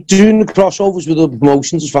 I mean, doing the crossovers with other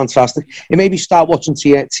promotions is fantastic. It made me start watching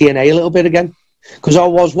TNA a little bit again, because I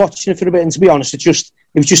was watching it for a bit, and to be honest, it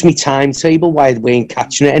was just my timetable why we ain't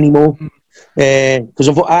catching it anymore. Because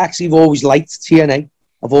I actually have always liked TNA.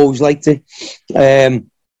 I've always liked it.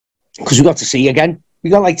 Because we got to see again. We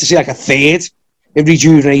got to see like a third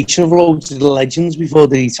rejuvenation of loads of the legends before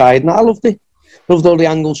they retired. And I loved it. Loved all the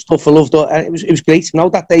angle stuff. I loved it. It was great. Now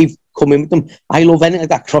that they've come in with them, I love anything like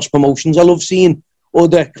that cross promotions. I love seeing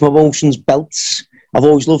other promotions belts. I've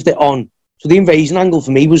always loved it on. So the Invasion angle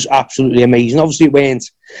for me was absolutely amazing. Obviously it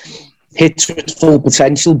weren't hit to its full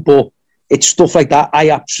potential, but it's stuff like that I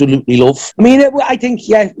absolutely love. I mean, I think,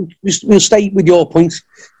 we'll stay with your point.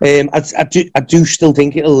 I do still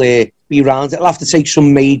think it'll be around. It'll have to take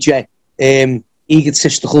some major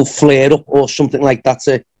egotistical flare-up or something like that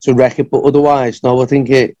to wreck it, but otherwise, no, I think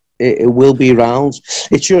it will be around.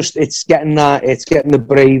 It's getting the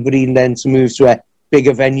bravery and then to move to a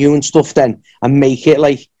bigger venue and stuff then, and make it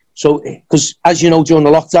like, so, because as you know, during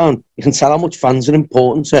the lockdown, you can tell how much fans are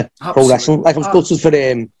important to pro wrestling. Like I was gutted for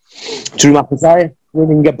Drew McIntyre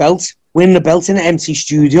winning the belt in an empty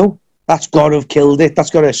studio. That's got to have killed it.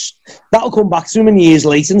 That'll come back to him in years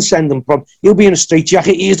later and send him from. He'll be in a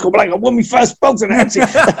straitjacket years ago, like, I won my first belt in empty.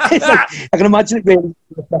 I can imagine it being.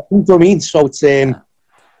 You know what I mean? So it's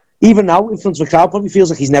even now in front of a crowd, probably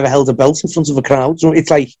feels like he's never held a belt in front of a crowd. So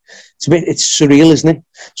it's like it's surreal, isn't it?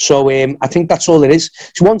 So I think that's all it is.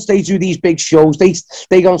 So once they do these big shows, they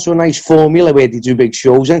go into a nice formula where they do big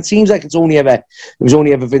shows, and it seems like it was only ever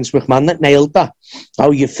Vince McMahon that nailed that.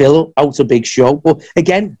 How you fill out a big show, but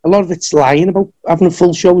again, a lot of it's lying about having a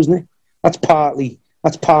full show, isn't it? That's part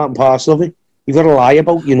and parcel of it. You've got to lie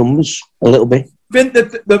about your numbers a little bit. I think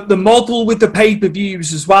the model with the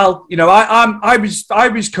pay-per-views as well, I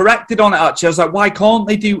was corrected on it actually. I was like, why can't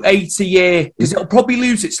they do 8 a year? Because it'll probably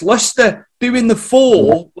lose its luster. Doing the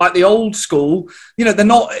 4 like the old school, they're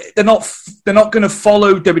not going to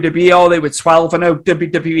follow WWE. Or they were 12. I know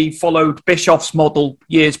WWE followed Bischoff's model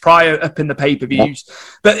years prior up in the pay-per-views,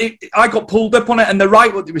 but I got pulled up on it, and they're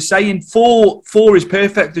right what they were saying. 4 is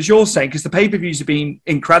perfect, as you're saying, because the pay-per-views have been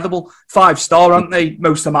incredible. 5-star, aren't they?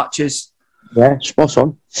 Most of the matches. Yeah, spot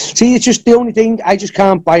on. See, it's just the only thing I just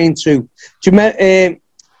can't buy into. Do you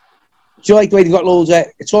like the way they got loads of...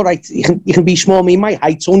 It's all right, you can be small. I mean, my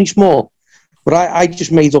height's only small. But I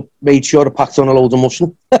just made sure I packed on a load of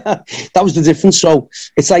muscle. That was the difference. So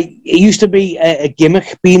it's like, it used to be a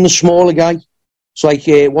gimmick being the smaller guy. It's like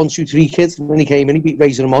 1, 2, 3 kids when he came in, he beat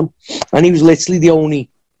Razor Ramon, and he was literally the only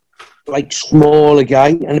like smaller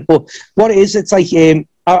guy. But what it is, it's like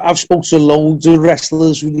I've spoken to loads of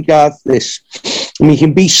wrestlers with regard to this. I mean, you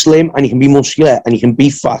can be slim and you can be muscular and you can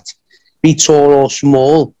be fat, be tall or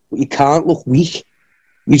small, but you can't look weak.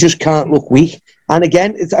 You just can't look weak. And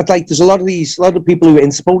again, there's a lot of people who are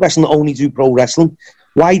into pro wrestling that only do pro wrestling.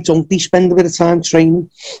 Why don't they spend a bit of time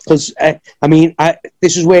training? Because,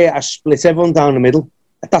 this is where I split everyone down the middle.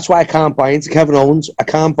 That's why I can't buy into Kevin Owens. I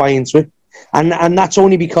can't buy into it. And that's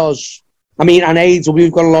only because, and AEW,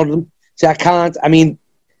 we've got a lot of them. So I can't, I'm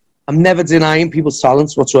never denying people's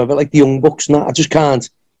talents whatsoever, like the Young Bucks and that. I just can't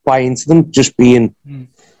buy into them just being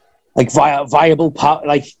like viable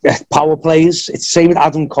power players. It's the same with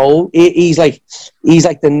Adam Cole. He's like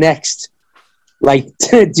the next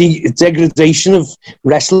degradation of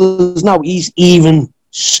wrestlers now. He's even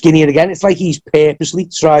skinnier again. It's like he's purposely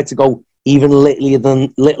tried to go even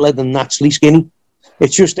littler than naturally skinny.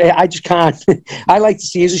 It's just, I just can't. I like to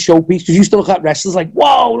see it as a showpiece, because you used to look at wrestlers like,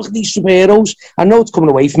 whoa, look at these superheroes. I know it's coming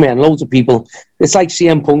away from me, and loads of people. It's like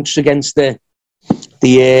CM Punk's against because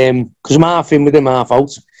I'm half in with him, half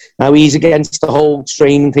out. Now he's against the whole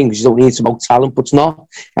training thing, because you don't need it's about talent, but it's not.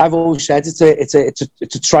 I've always said it's a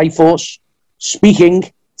triforce: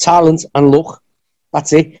 speaking, talent, and look.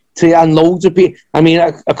 That's it. And loads of people,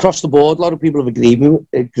 across the board, a lot of people have agreed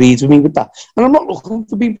with me with that. And I'm not looking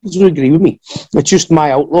for people to agree with me. It's just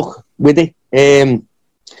my outlook with it.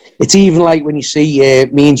 It's even like when you see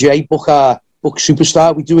me and Jay book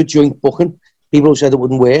Superstar, we do a joint booking. People have said it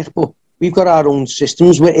wouldn't work, but we've got our own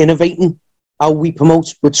systems. We're innovating how we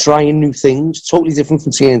promote. We're trying new things, totally different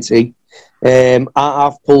from TNT.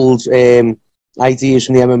 I've pulled ideas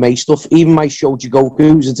from the MMA stuff. Even my show,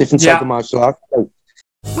 Jigoku, is a different type of martial art.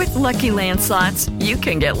 With Lucky Land Slots, you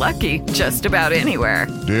can get lucky just about anywhere.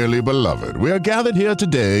 Dearly beloved, we are gathered here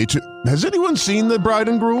today to... Has anyone seen the bride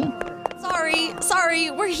and groom?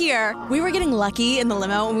 Sorry, we're here. We were getting lucky in the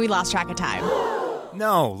limo and we lost track of time.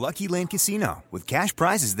 No, Lucky Land Casino, with cash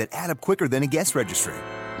prizes that add up quicker than a guest registry.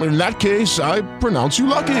 In that case, I pronounce you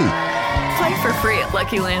lucky. Play for free at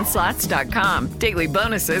LuckyLandSlots.com. Daily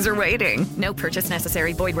bonuses are waiting. No purchase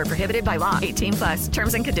necessary. Void where prohibited by law. 18+.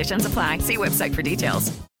 Terms and conditions apply. See website for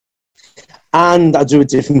details. And I do a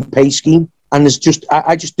different pay scheme. And there's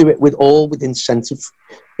I just do it with incentive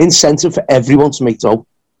for everyone to make dough.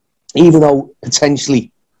 Even though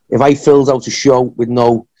potentially, if I filled out a show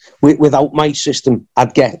without my system,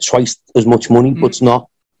 I'd get twice as much money, but it's not.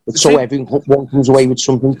 So everyone comes away with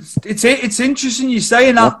something. It's interesting you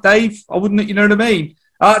saying that, Dave. I wouldn't, you know what I mean?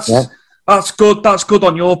 That's good. That's good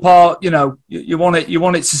on your part. You know, you want it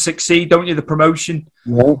to succeed, don't you? The promotion.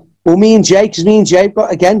 Yeah. Well, me and Jay,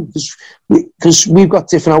 because we've got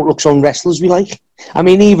different outlooks on wrestlers we like.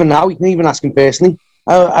 Even now, you can even ask him personally.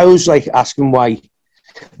 I always ask him why,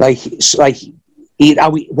 why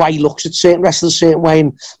he looks at certain wrestlers a certain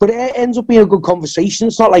way. But it ends up being a good conversation.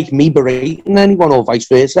 It's not like me berating anyone or vice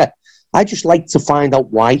versa. I just like to find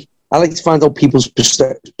out why. I like to find out people's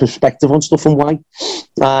perspective on stuff and why.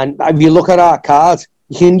 And if you look at our card,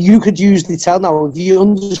 you could usually tell now, if you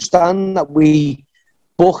understand that we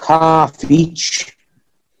book half each,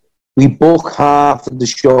 we book half of the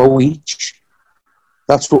show each.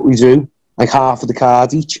 That's what we do, like half of the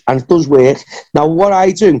card each. And it does work. Now, what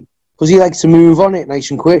I do, because he likes to move on it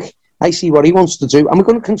nice and quick, I see what he wants to do. And we're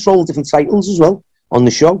going to control different titles as well on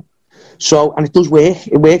the show. So, and it does work.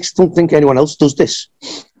 It works. I don't think anyone else does this.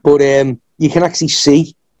 But you can actually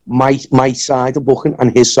see my side of booking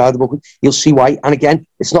and his side of booking. You'll see why. And again,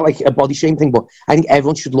 it's not like a body shame thing, but I think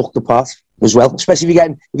everyone should look the part as well. Especially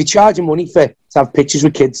if you're charging money to have pictures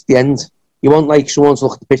with kids at the end. You want someone to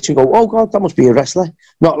look at the picture and go, "Oh God, that must be a wrestler."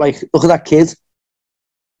 Not like, look at that kid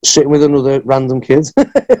sitting with another random kid.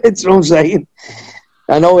 It's what I'm saying.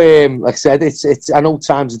 I know, like I said, I know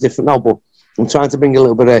times are different now, but I'm trying to bring a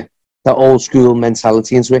little bit of that old school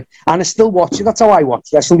mentality into it. And I still watch it. That's how I watch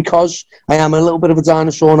wrestling, because I am a little bit of a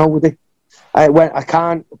dinosaur now with it. I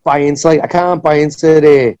can't buy into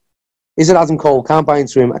the, is it Adam Cole? Can't buy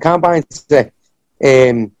into him. I can't buy into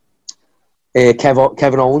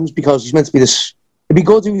Kevin Owens, because he's meant to be this. It'd be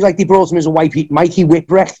good if they brought him as a Mikey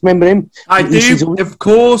Whipwreck. Remember him? I do. Of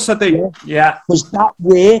course I do. Yeah. Because that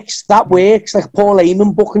works. That works. Like Paul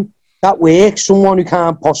Heyman booking. That works. Someone who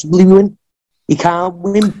can't possibly win. He can't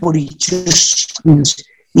win, but he's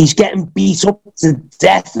getting beat up to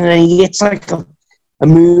death, and then he hits like a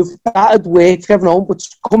move. That'd work for Kevin Owens, but to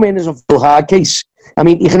come in as a full hard case.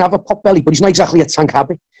 You can have a pot belly, but he's not exactly a Tank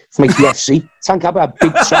Abbott. from like the FC. Tank Abbott had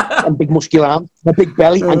big chest and big muscular arms, and a big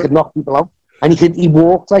belly, and could knock people out. And he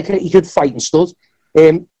walked like he could fight and stood.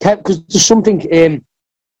 Because there's something.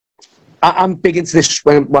 I'm big into this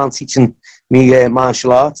while teaching me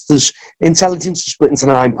martial arts. There's intelligence split into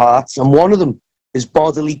 9 parts, and one of them is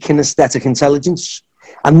bodily kinesthetic intelligence.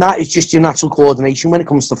 And that is just your natural coordination when it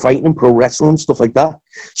comes to fighting and pro wrestling and stuff like that.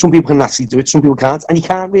 Some people can naturally do it, some people can't. And you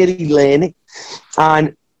can't really learn it.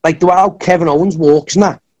 And like the way how Kevin Owens walks and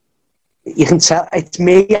that, you can tell, it's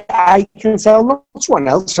me, I can tell, not someone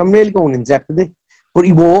else. I'm really going in depth with it. But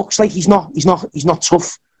he walks like he's not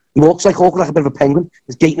tough. He walks like awkward, like a bit of a penguin.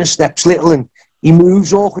 His gait and his steps little, and he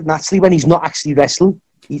moves awkward naturally when he's not actually wrestling.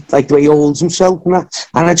 Like the way he holds himself and that.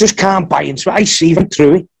 And I just can't buy into it. I see right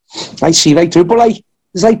through it. But like,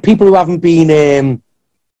 there's like people who haven't been,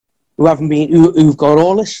 who've got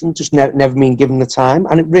all this and just never been given the time.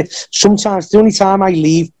 And sometimes the only time I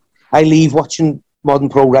leave watching modern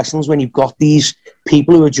pro wrestling is when you've got these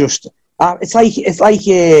people who are just. It's like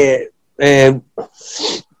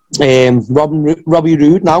Robbie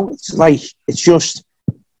Roode now. It's just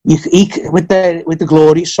with the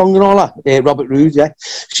Glorious song and all that. Robert Roode, yeah.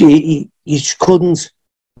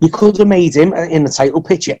 You could have made him in the title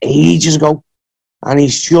picture ages ago. And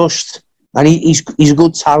he's a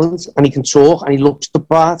good talent, and he can talk, and he looks the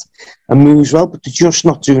part, and moves well, but they're just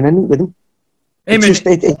not doing anything with him. Him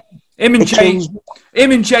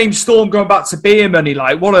and James Storm going back to beer money,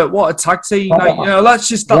 like what a tag team. Like,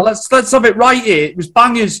 let's have it right here. It was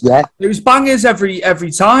bangers. Yeah. It was bangers every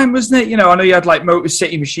time, wasn't it? I know you had like Motor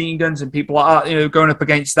City Machine Guns and people like that, going up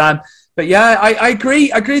against them. But yeah, I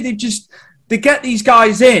agree. They get these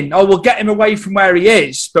guys in, we'll get him away from where he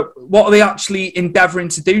is, but what are they actually endeavouring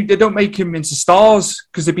to do? They don't make him into stars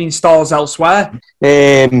because they've been stars elsewhere.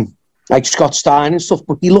 Like Scott Steiner and stuff,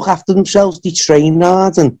 but they look after themselves, they train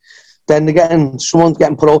hard, and then someone's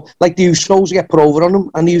getting put over. Like the Usos get put over on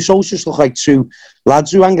them, and the Usos just look like 2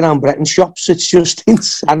 lads who hang around Breton shops. It's just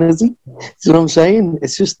insanity. You know what I'm saying?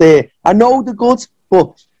 It's just I know they're good,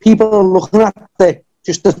 but people are looking at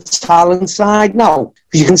just the talent side now,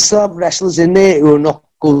 because you can still have wrestlers in there who are not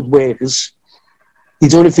good workers. They've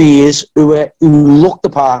done it for years, who look the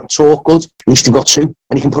part and talk good. At least they've got 2,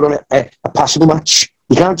 and you can put on a passable match.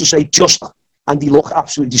 You can't just say just, and they look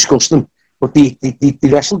absolutely disgusting, but they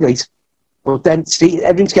wrestle great. But then, see,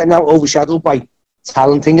 everything's getting out overshadowed by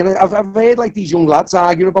talent thing. And I've heard like these young lads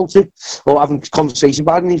arguing about it, or having conversation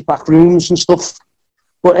about it in these back rooms and stuff.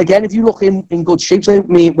 But again, if you look in good shape, like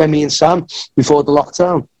when me and Sam, before the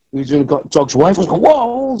lockdown, we were doing Dog's Wife, I was like, how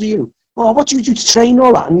old are you? Oh, what do you do to train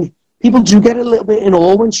all that? And people do get a little bit in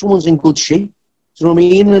awe when someone's in good shape. Do you know what I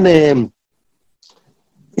mean? And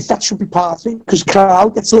that should be part of it, because the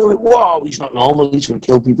crowd gets a little bit, whoa, he's not normal, he's going to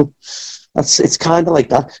kill people. It's kind of like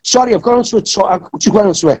that. Sorry, I've gone onto it.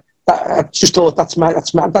 I just thought that's my. I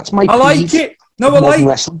like it.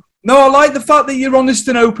 I like the fact that you're honest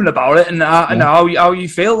and open about it, and how you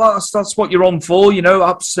feel. That's what you're on for,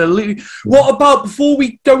 absolutely. What about, before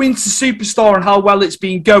we go into Superstar and how well it's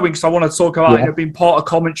been going, because I want to talk about being part of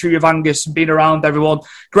commentary with Angus and being around everyone,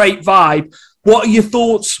 great vibe. What are your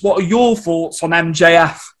thoughts on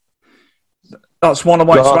MJF? That's one I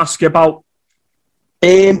wanted to ask you about.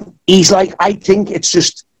 He's like, I think it's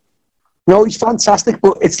just, he's fantastic,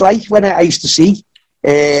 but it's like when I used to see,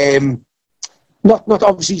 not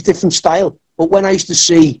obviously different style, but when I used to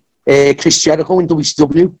see Chris Jericho in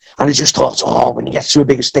WCW, and I just thought, when he gets to a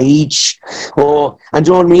bigger stage, and do you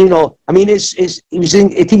know what I mean? I think he was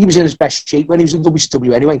in his best shape when he was in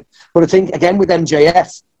WCW anyway. But I think, again, with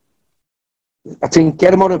MJF, I think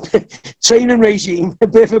get him on a training regime, a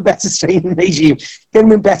bit of a better training regime, get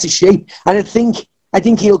him in better shape. And I think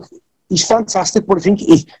he's fantastic, but I think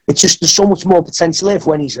it's just, there's so much more potential there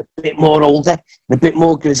for when he's a bit more older and a bit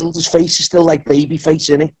more grizzled. His face is still like baby face,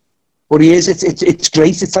 isn't it? But he is. It's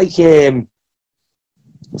great. It's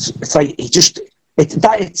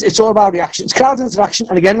all about reaction. It's crowd interaction,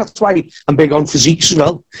 and again, that's why I'm big on physiques as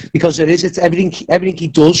well, because it's everything he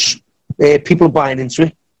does. People are buying into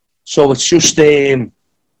it. So it's just,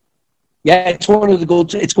 it's one of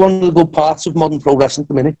the good parts of modern pro wrestling at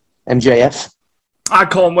the minute. MJF. I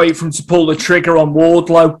can't wait for him to pull the trigger on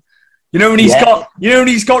Wardlow. When he's got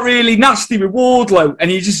really nasty with Wardlow,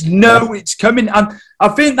 and you just know it's coming. And I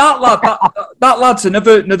think that lad's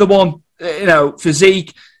another one.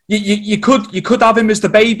 Physique. You could have him as the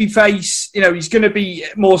baby face. He's going to be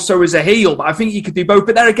more so as a heel, but I think you could do both.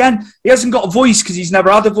 But there again, he hasn't got a voice because he's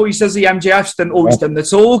never had a voice, has he? MJF's always done the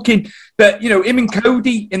talking. But, him and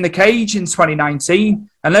Cody in the cage in 2019,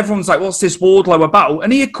 and everyone's like, what's this Wardlow about?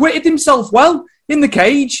 And he acquitted himself well in the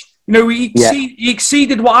cage. He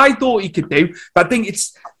exceeded what I thought he could do. But I think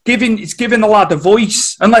it's giving the lad a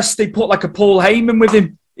voice, unless they put like a Paul Heyman with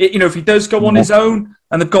him. If he does go on his own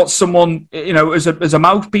and they've got someone, as a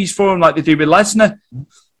mouthpiece for him, like they do with Lesnar.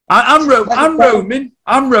 And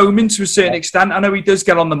Roman to a certain extent. I know he does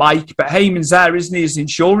get on the mic, but Heyman's there, isn't he? His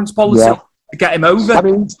insurance policy to get him over. I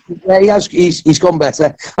mean, he's gone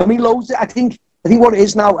better. I mean, loads. I think what it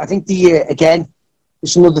is now. I think again,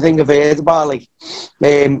 it's another thing I've heard about, like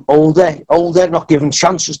older not giving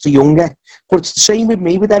chances to younger. But it's the same with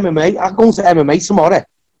me with MMA. I go to MMA tomorrow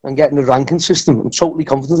and getting a ranking system. I'm totally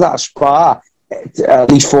confident that I spar at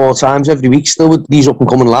least 4 times every week still with these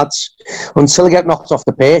up-and-coming lads. Until I get knocked off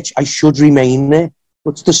the pitch, I should remain there.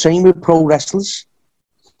 But it's the same with pro wrestlers.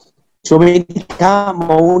 So, I mean, you can't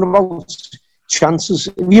moan about chances.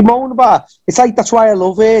 You moan about... It's like, that's why I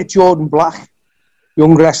love Jordan Black,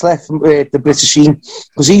 young wrestler from the British scene,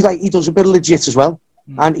 because he does a bit of legit as well.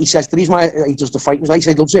 And he says the reason why he does the fighting is like he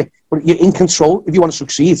said, loves it, but you're in control. If you want to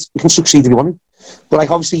succeed, you can succeed if you want to. But like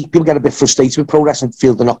obviously people get a bit frustrated with pro wrestling,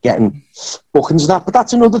 feel they're not getting bookings and that. But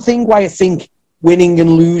that's another thing why I think winning and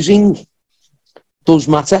losing does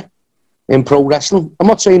matter in pro wrestling. I'm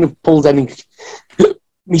not saying I've pulled any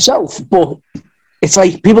myself, but it's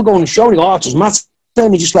like people go on the show and go, it doesn't matter.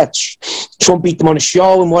 And you just let Trump beat them on a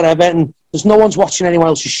show and whatever, and there's no one's watching anyone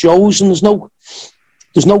else's shows, and there's no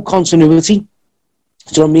continuity.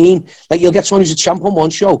 Do you know what I mean? Like, you'll get someone who's a champ on one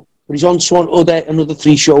show, but he's on another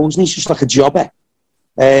 3 shows, and he's just like a jobber.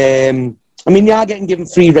 I mean, they are getting given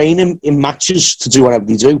free reign in matches to do whatever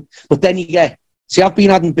they do, but then you get... See, I've been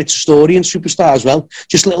adding bits of story in Superstar as well,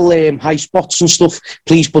 just little high spots and stuff.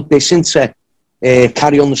 Please put this in to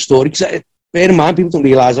carry on the story. Because bear in mind, people don't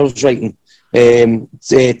realise I was writing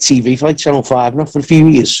TV for like Channel 5 now for a few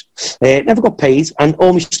years. Never got paid, and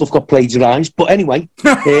all my stuff got plagiarised. But anyway,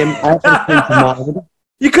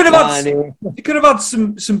 you could have had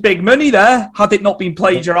some big money there had it not been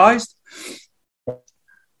plagiarised.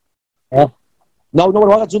 Yeah. No,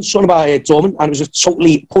 I've done something about Dorman, and it was a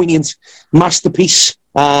totally poignant masterpiece,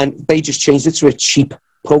 and they just changed it to a cheap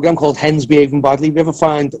program called Hens Behaving Badly. If you ever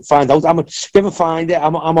find out, if you ever find it,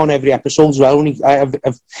 I'm on every episode as well. I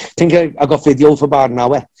think I got video for about an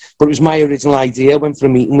hour, but it was my original idea. I went for a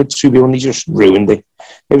meeting with 2 people and they just ruined it.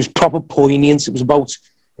 It was proper poignant. It was about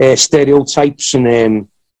stereotypes and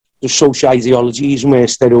the social ideologies and where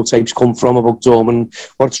stereotypes come from about Dorman,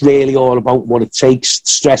 what it's really all about, what it takes, the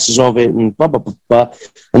stresses of it, and blah, blah, blah, blah.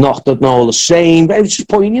 And not all the same. But it was just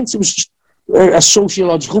poignant. It was just a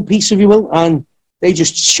sociological piece, if you will, and they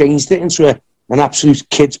just changed it into an absolute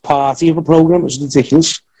kids' party of a program. It was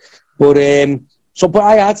ridiculous. But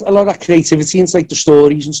I had a lot of creativity into like the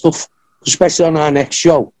stories and stuff, especially on our next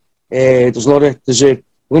show. We're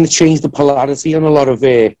going to change the polarity on a lot of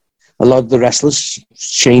the wrestlers.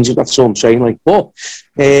 Change it. That's what I'm saying. Like, but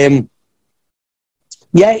I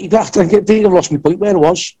think I've lost my point where it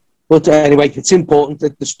was. But anyway, it's important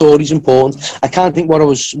that the story's important. I can't think what I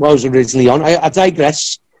was originally on. I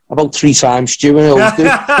digress about 3 times, Stu, and I always do.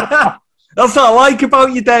 That's what I like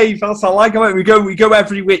about you, Dave. That's what I like about it. We go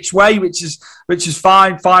every which way, which is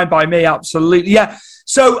fine by me, absolutely. Yeah.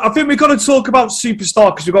 So I think we've got to talk about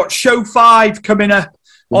Superstar because we've got show 5 coming up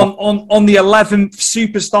on the 11th,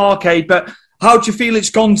 Superstarcade. But how do you feel it's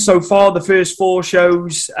gone so far? The first 4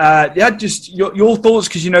 shows. Just your thoughts,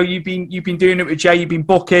 because you've been doing it with Jay. You've been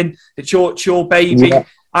booking. It's your baby. Yeah.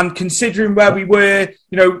 And considering where we were,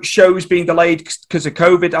 shows being delayed because of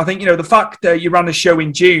COVID, I think the fact that you ran a show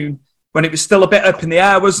in June when it was still a bit up in the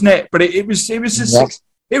air, wasn't it? But it was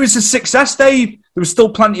a success, Dave. There was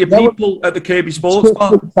still plenty of people at the Kirby Sports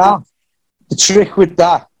Bar. The trick with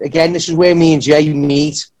that, again, this is where me and Jay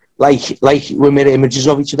meet, like we're mirror images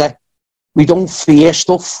of each other. We don't fear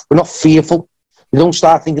stuff. We're not fearful. We don't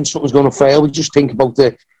start thinking something's going to fail. We just think about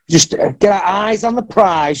just get our eyes on the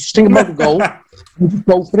prize. Just think about the goal. Just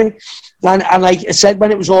go for it. And like I said,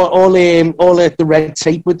 when it was all the red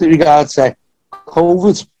tape with regards to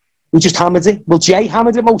COVID, we just hammered it. Well, Jay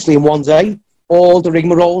hammered it mostly in one day. All the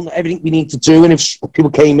rigmarole and everything we need to do. And if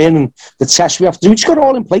people came in and the tests we have to do, we just got it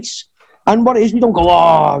all in place. And what it is, we don't go,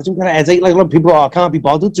 we don't get a headache. Like a lot of people, I can't be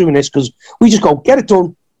bothered doing this, because we just go, get it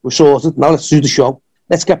done. We're sorted. Now let's do the show.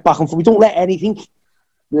 Let's get back on. We don't let anything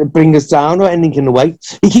bring us down or anything in the way.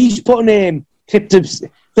 He keeps putting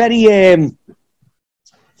very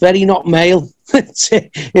not male,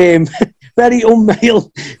 very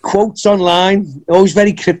unmale quotes online. Always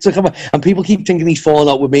very cryptic, and people keep thinking he's falling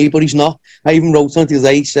out with me, but he's not. I even wrote something the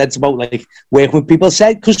other day. He said it's about like working with people. I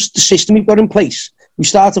said because the system we've got in place, we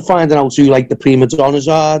started finding out who like the prima donnas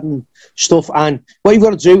are and stuff. And what you've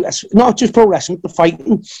got to do, not just pro wrestling, but the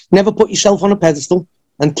fighting. Never put yourself on a pedestal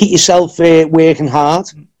and keep yourself working hard.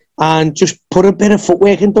 and just put a bit of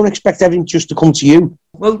footwork in. Don't expect everything just to come to you.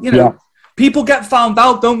 Well, you know, people get found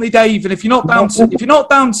out, don't they, Dave? And if you're not down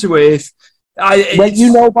to earth,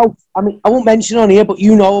 you know about. I mean, I won't mention on here, but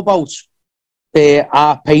you know about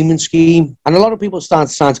our payment scheme, and a lot of people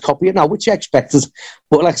starting to copy it now, which I expected.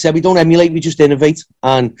 But like I said, we don't emulate; we just innovate,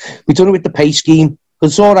 and we've done it with the pay scheme.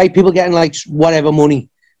 Because it's all right, people getting like whatever money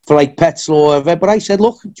for like pets or whatever. But I said,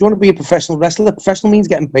 look, do you want to be a professional wrestler? Professional means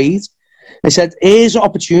getting paid. I said, here's an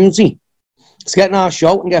opportunity to get in our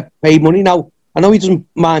show and get paid money. Now, I know he doesn't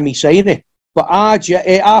mind me saying it, but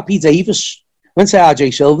RP Davis, I won't say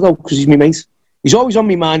RJ Silver though, because he's my mate. He's always on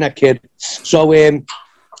my mind, that kid. So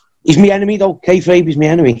he's my enemy though. Kayfabe is my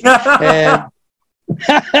enemy.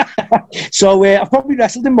 So I've probably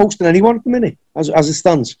wrestled him most than anyone at the minute, as it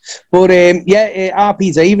stands. But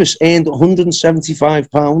RP Davis earned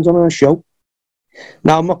 £175 on our show.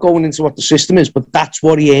 Now, I'm not going into what the system is, but that's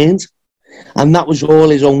what he earned. And that was all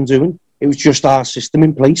his own doing. It was just our system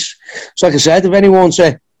in place. So like I said, if anyone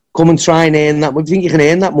said, come and try and earn that, if you think you can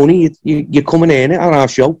earn that money, you come and earn it on our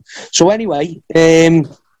show. So anyway, we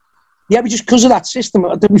just, because of that system,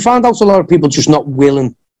 we found out a lot of people just not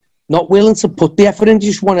willing to put the effort in. They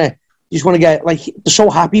just want to get, like, they're so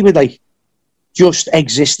happy with, like, just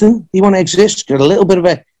existing. They want to exist, get a little bit of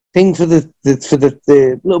a thing for the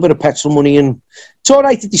little bit of petrol money. And it's all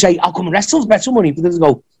right if they say, I'll come and wrestle for petrol money, but they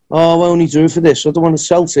go, oh, I only do it for this. I don't want to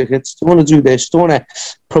sell tickets, don't want to do this, don't want to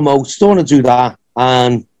promote, don't want to do that.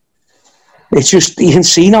 And it's just, you can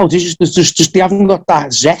see now, they haven't got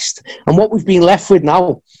that zest. And what we've been left with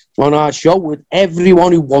now on our show, with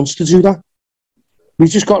everyone who wants to do that, we've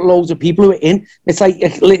just got loads of people who are in. It's like,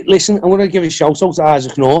 listen, I'm going to give a shout out to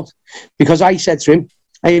Isaac North, because I said to him,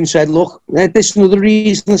 I even said, look, this is another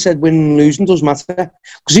reason I said winning and losing doesn't matter.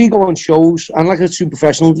 Because he go on shows, and like a true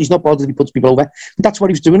professional, he's not bothered if he puts people over. But that's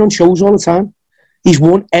what he's doing on shows all the time. He's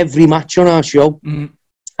won every match on our show. Mm-hmm.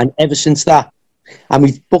 And ever since that, and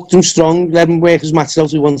we've booked him strong, let him work his matches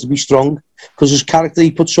out, he wants to be strong, because his character,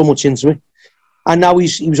 he put so much into it. And now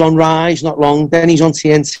he was on Rise not long, then he's on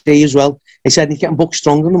TNT as well. He said he's getting booked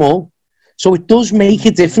stronger than them all. So it does make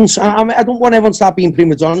a difference. I don't want everyone to start being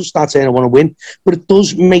prima donnas, start saying I want to win, but it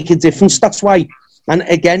does make a difference. That's why, and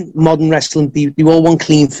again, modern wrestling, they all want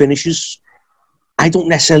clean finishes. I don't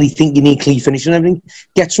necessarily think you need clean finishes and everything.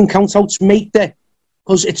 Get some count-outs, make the,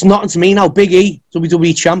 because it's nothing to me now. Big E,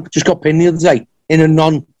 WWE champ, just got pinned the other day in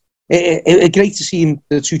a great to see him,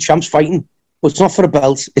 the two champs fighting, but it's not for a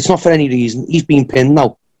belt. It's not for any reason. He's been pinned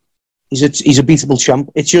now. He's a beatable champ.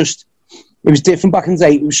 It's just, it was different back in the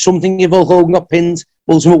day. It was something if Hulk Hogan got pinned,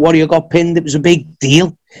 Ultimate Warrior got pinned. It was a big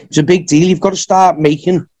deal. It was a big deal. You've got to start make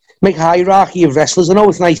a hierarchy of wrestlers. I know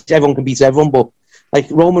it's nice everyone can beat everyone, but like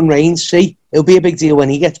Roman Reigns, see, it'll be a big deal when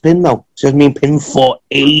he gets pinned now. So he's been pinned for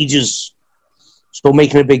ages. So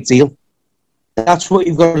making a big deal. That's what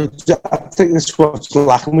you've got to do. I think that's what's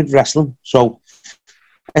lacking with wrestling. So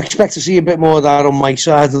I expect to see a bit more of that on my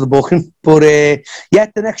side of the booking. But the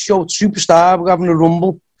next show, Superstar, we're having a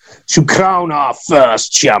Rumble to crown our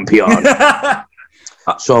first champion.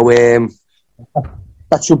 So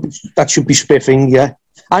that should be spiffing, yeah.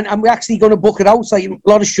 And we're actually going to book it out. Like a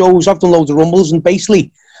lot of shows, I've done loads of Rumbles, and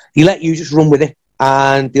basically he let you just run with it,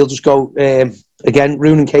 and they'll just go again,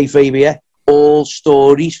 ruining kayfabe here. All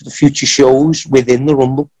stories for the future shows within the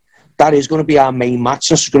Rumble. That is going to be our main match.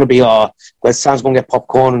 That's going to be where Sam's going to get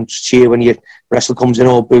popcorn and cheer when your wrestler comes in,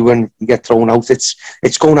 or boo when you get thrown out.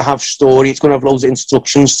 It's going to have story. It's going to have loads of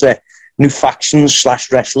introductions to new factions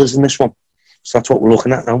 / wrestlers in this one. So that's what we're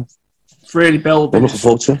looking at now. It's really building. I'm looking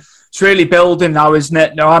forward to it. It's really building now, isn't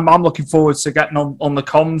it? No, I'm looking forward to getting on the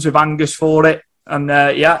comms with Angus for it. And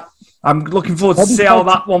I'm looking forward to see how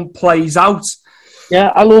that one plays out.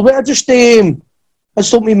 Yeah, I love it. I just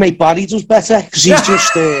thought my mate Barry does better, because he's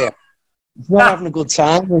just not having a good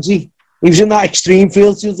time, is he? He was in that Extreme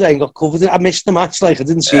field the other day and got covered in, I missed the match, like I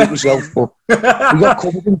didn't see it myself, but he got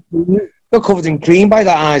covered in cream by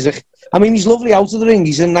that Isaac. I mean, he's lovely out of the ring.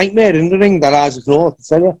 He's a nightmare in the ring, that Isaac North, I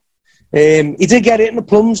tell you. He did get it in the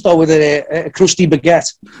plums, though, with a crusty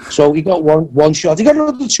baguette. So he got one shot. He got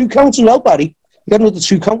another 2 counts as well, Barry. He got another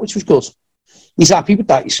 2 count, which was good. He's happy with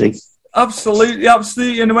that, you see. Absolutely.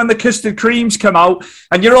 And when the custard creams come out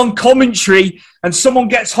and you're on commentary and someone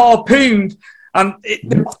gets harpooned and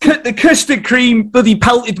the custard cream bloody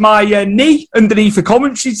pelted my knee underneath the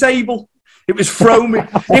commentary table. It was thrown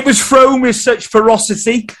with such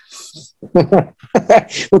ferocity.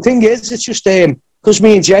 The thing is, it's just because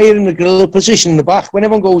me and Jay are in the gorilla position in the back. When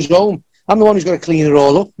everyone goes home, I'm the one who's got to clean it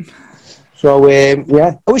all up. So, I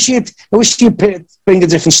wish you'd bring a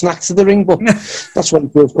different snack to the ring, but that's what he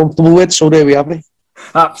feels comfortable with, so there we have it.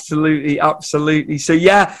 Absolutely. So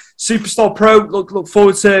yeah, Superstar Pro. Look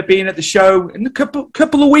forward to being at the show in a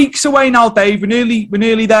couple of weeks away now, Dave. We're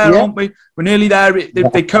nearly there, aren't we? We're nearly there.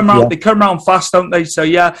 They come around. They come around fast, don't they? So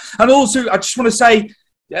yeah. And also, I just want to say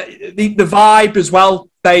the vibe as well,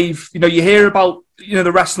 Dave. You hear about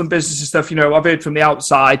the wrestling business and stuff. I've heard from the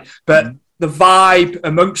outside, but the vibe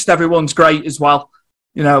amongst everyone's great as well.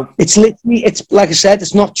 It's literally. It's like I said.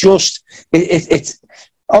 It's not just. It's.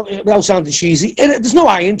 Without sounding cheesy, there's no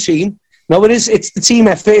iron team. No, it is. It's the team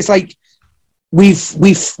effort. It's like we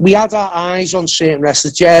had our eyes on certain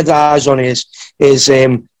wrestlers. Jay had eyes on his.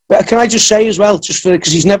 But can I just say as well,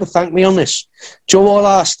 because he's never thanked me on this, Joe, all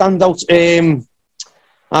our standout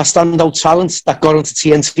talents that got onto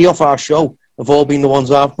TNT off our show have all been the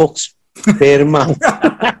ones I've booked. Bear in mind.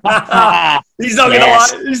 He's not gonna lie.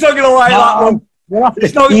 He's not gonna lie that one. You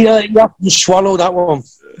have to swallow that one.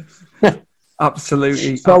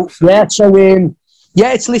 Absolutely. So it's literally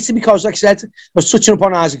because, like I said, I was touching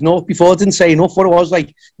upon Isaac North before. I didn't say enough. What it was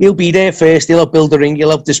like, he'll be there first. He'll help build the ring.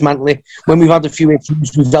 He'll help dismantle it. When we've had a few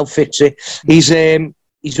issues, we've helped fix it. He's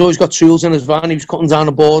always got tools in his van. He was cutting down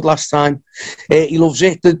a board last time. He loves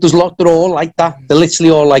it. There's a lot. They're all like that. They're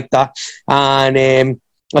literally all like that. And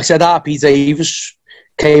like I said, RP Davis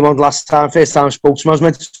came on last time. First time I spoke to him. I was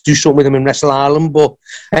meant to do something with him in Wrestle Ireland, but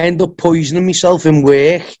I ended up poisoning myself in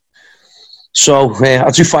work. So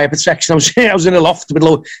I do fire protection. I was in a loft with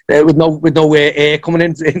no air coming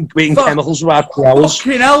in chemicals for about 2 hours.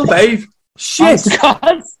 Fucking hell, Dave! Shit!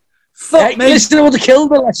 God! Fuck me! Listen, I would have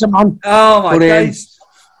killed me, lesser man. Oh my days!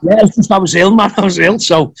 I was ill, man. I was ill,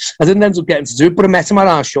 so I didn't end up getting to do it. But I met him at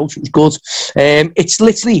our show, so it was good. It's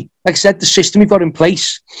literally, like I said, the system we got in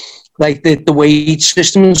place, like the wage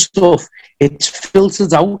system and stuff. It's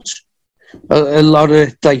filtered out a lot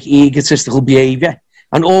of like egotistical behaviour.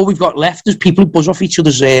 And all we've got left is people who buzz off each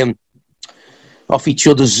other's just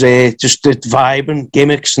the vibe and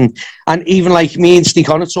gimmicks, and even like me and Steve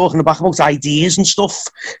Connor talking about ideas and stuff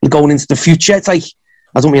and going into the future. It's like,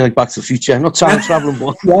 I don't mean like Back to the Future, not time traveling,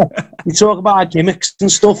 but we talk about our gimmicks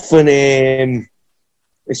and stuff, and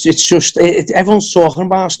it's just everyone's talking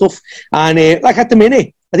about stuff. And like at the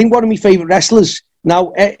minute, I think one of my favourite wrestlers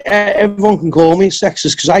now. Everyone can call me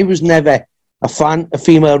sexist because I was never a fan of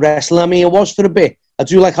female wrestling. I mean, I was for a bit. I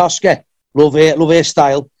do like Asuka. Love her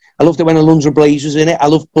style. I loved it when Alundra Blaze was in it. I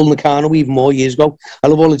loved Bull Nakano even more years ago. I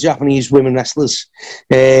love all the Japanese women wrestlers,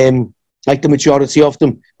 like the majority of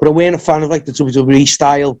them. But I weren't a fan of like the WWE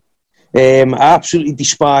style. I absolutely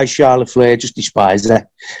despise Charlotte Flair. Just despise her.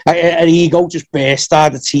 Her ego just burst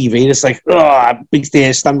out of the TV. It's like, big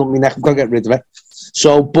stairs stand up my neck. I've got to get rid of it.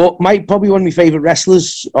 So, but probably one of my favourite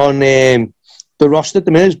wrestlers on the roster at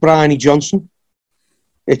the minute is Bryony Johnson.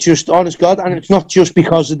 It's just, honest God, and it's not just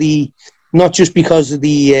because of the matches being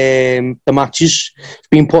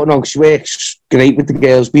put on, because she works great with the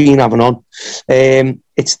girls being having on.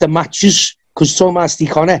 It's the matches, because Thomas D.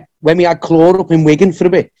 Connor, when we had Claw up in Wigan for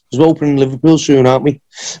a bit, we're opening Liverpool soon, aren't we?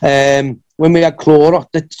 When we had Claw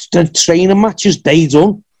up, the training matches they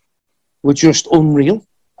done were just unreal,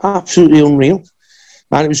 absolutely unreal.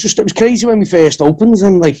 And it was crazy when we first opened,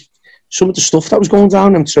 and like some of the stuff that was going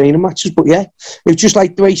down in training matches. But yeah, it was just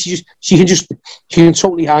like the way she can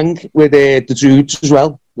totally hang with the dudes as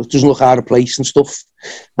well. It doesn't look out of place and stuff.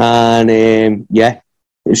 And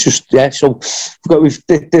it's just So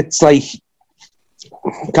it's like,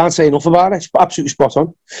 can't say enough about it. It's absolutely spot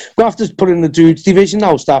on. We'll have to put in the dudes division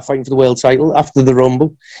now. Start fighting for the world title after the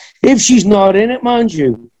Rumble. If she's not in it, mind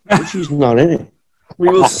you. If she's not in it. We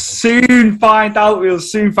will soon find out.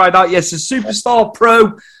 Yes, the Superstar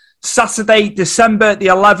Pro, Saturday, December the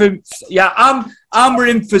 11th. Yeah, and we're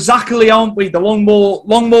in for Zachary, aren't we? The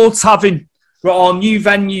Longmore Tavern. We're on new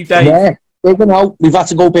venue, Dave. Yeah, bigger now. We've had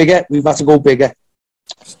to go bigger.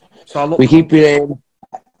 So we keep it.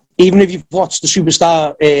 Even if you've watched the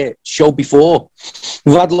Superstar show before,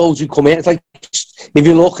 we've had loads who come in. It's like, if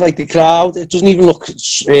you look like the crowd, it doesn't even look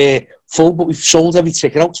full, but we've sold every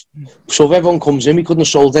ticket out. So if everyone comes in, we couldn't have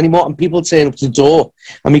sold any more, and people turn up to the door,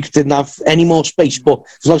 and we didn't have any more space, but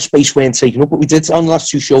there's no space weren't taken up, but we did. On the last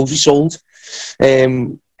two shows, we sold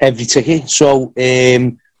every ticket. So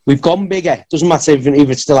we've gone bigger. Doesn't matter if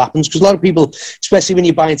it still happens, because a lot of people, especially when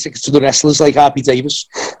you're buying tickets to the wrestlers like RP Davis,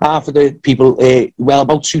 half of the people,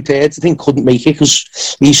 about 2/3, I think, couldn't make it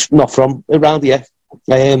because he's not from around here.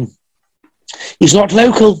 He's not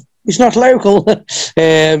local. We get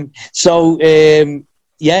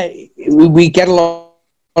a lot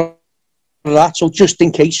of that. So just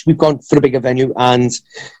in case, we've gone for a bigger venue, and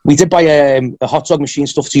we did buy a hot dog machine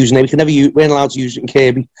stuff to use in there. We weren't allowed to use it in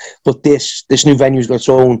Kirby, but this new venue's got its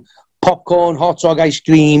own popcorn, hot dog, ice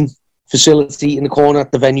cream, facility in the corner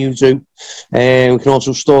at the venue too. We can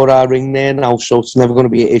also store our ring there now, so it's never going to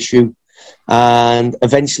be an issue. And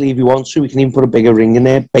eventually, if you want to, we can even put a bigger ring in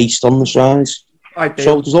there based on the size.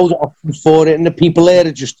 So there's loads of options for it, and the people there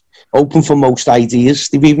are just open for most ideas.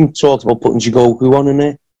 They've even talked about putting Jigoku on in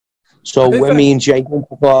there. So when me and Jay go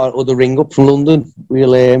for our other ring up from London,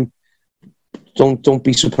 we'll don't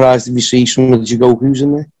be surprised if you see some of the Jigokus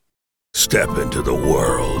in there. Step into the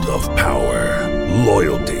world of power,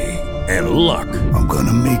 loyalty, and luck. I'm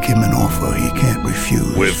gonna make him an offer he can't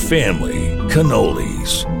refuse. With family,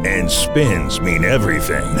 cannolis, and spins mean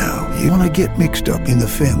everything. Now, you wanna get mixed up in the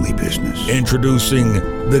family business. Introducing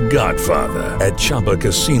The Godfather at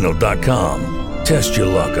ChumbaCasino.com. Test your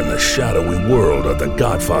luck in the shadowy world of The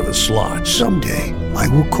Godfather slot. Someday, I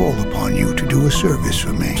will call upon you to do a service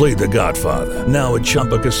for me. Play The Godfather, now at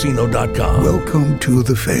ChumbaCasino.com. Welcome to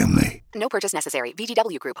the family. No purchase necessary.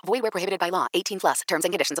 VGW Group. Void where prohibited by law. 18+. Terms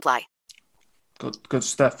and conditions apply. Good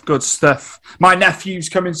stuff. Good stuff. My nephew's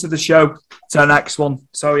coming to the show. It's our next one.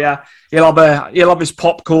 So yeah, he'll have his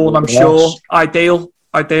popcorn. I'm sure. Ideal.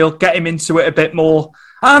 Get him into it a bit more.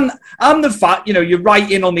 And the fact, you're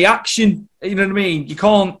right in on the action. You know what I mean? You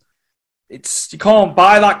can't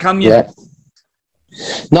buy that, can you? Yeah.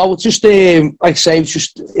 No, it's just like I say,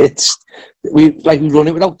 we run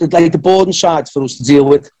it without the boarding side for us to deal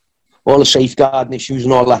with all the safeguarding issues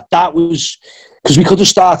and all that. That was because we could have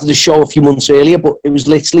started the show a few months earlier, but it was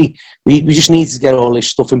literally we just needed to get all this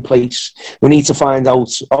stuff in place. We need to find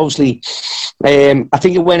out. Obviously, I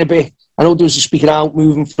think it went a bit. I know there was a speaking out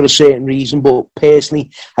movement for a certain reason, but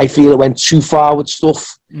personally, I feel it went too far with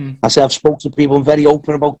stuff. I said I've spoken to people. I'm very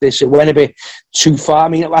open about this. It went a bit too far. I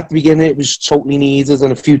mean, at the beginning, it was totally needed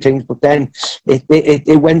and a few things, but then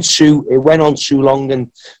it went on too long,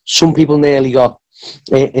 and some people nearly got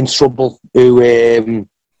in trouble who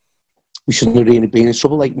we shouldn't have really been in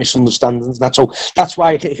trouble, like misunderstandings. That's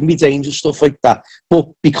why it can be dangerous, stuff like that. But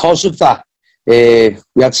because of that, we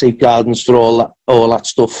had safeguardings for all that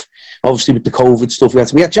stuff. Obviously, with the COVID stuff,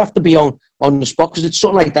 we had to be on the spot, because it's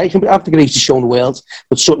something like that. You can have the greatest show in the world,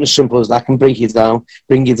 but something as simple as that can break you down,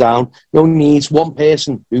 bring you down. You only need one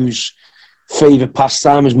person whose favourite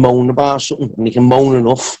pastime is moaning about something, and he can moan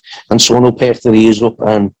enough, and someone will perk their ears up,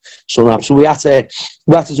 and so on. So we had to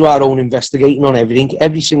do our own investigating on everything.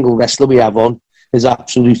 Every single wrestler we have on is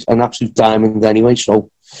an absolute diamond anyway. So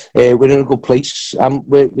we're in a good place.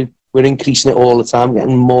 We're increasing it all the time,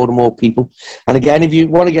 getting more and more people. And again, if you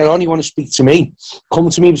want to get on, you want to speak to me, come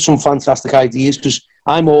to me with some fantastic ideas, because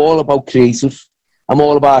I'm all about creative. I'm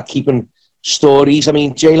all about keeping stories. I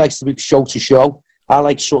mean, Jay likes to be show to show. I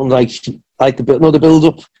like something like the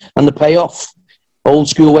build-up and the payoff. Old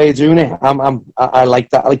school way of doing it. I like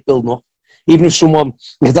that. I like building up. Even if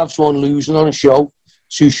we could have someone losing on a show,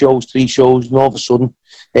 2 shows, 3 shows, and all of a sudden,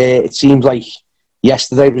 it seems like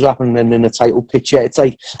yesterday it was happening, and in a title picture, it's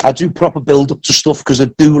like I do proper build up to stuff, because I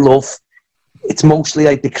do love. It's mostly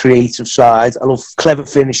like the creative side. I love clever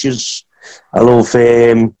finishes. I love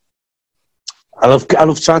trying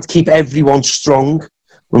to keep everyone strong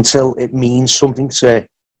until it means something to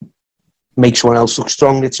make someone else look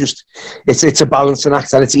strong. It's just it's a balancing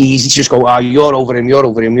act, and it's easy to just go, you're over him, you're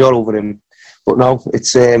over him, you're over him. But no,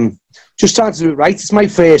 it's just trying to do it right. It's my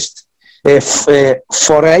first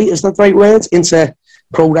foray, is that the right word, into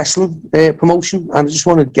pro wrestling promotion, and I just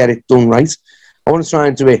want to get it done right. I want to try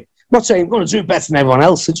and do it. I'm not saying I'm going to do it better than everyone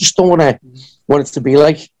else. I just don't want it to be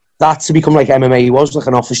like that, to become like MMA was, like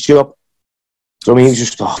an office job. So I mean,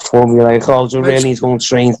 just formulaic. Really, he's going to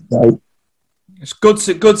train today. It's good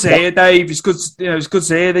to hear, Dave. It's good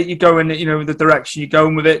to hear that you're going, the direction you're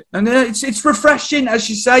going with it, and it's refreshing, as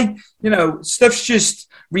you say. Stuff's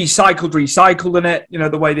just recycled in it.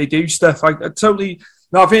 The way they do stuff. I totally.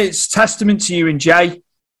 No, I think it's testament to you and Jay.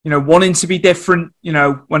 Wanting to be different.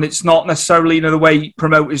 When it's not necessarily the way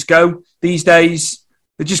promoters go these days.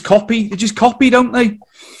 They just copy. Don't they?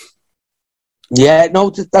 Yeah, no,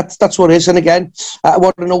 that's what it is. And again, I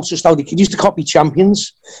want to know just how they used to copy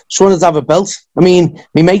champions. Just wanted to have a belt. I mean,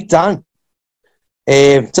 my mate Dan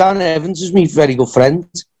Evans is my very good friend,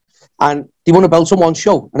 and they won a belt on one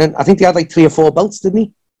show. And then I think they had like 3 or 4 belts, didn't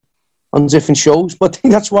he? On different shows. But I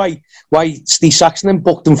think that's why Steve Saxon then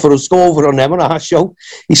booked them for us to go over on them on our show.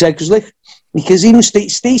 He said, because even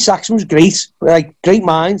Steve Saxon was great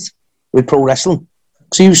minds with pro wrestling.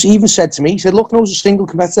 So he even said to me, he said, look, no, as a single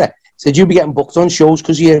competitor, said, you'll be getting booked on shows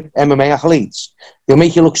because you're MMA athletes. They'll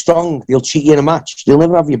make you look strong. They'll cheat you in a match. They'll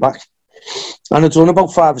never have you back. And I've done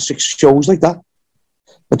about 5 or 6 shows like that.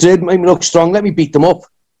 I did make me look strong. Let me beat them up.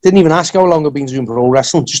 Didn't even ask how long I've been doing pro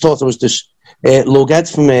wrestling. Just thought I was this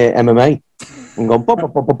lughead from MMA. And going,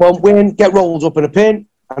 bum, win, get rolled up in a pin,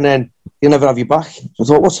 and then you'll never have you back. So I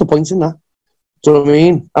thought, what's the point in that? Do you know what I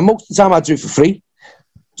mean? And most of the time I do it for free.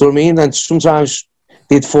 Do you know what I mean? And sometimes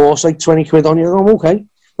they'd force like 20 quid on you. I'm okay.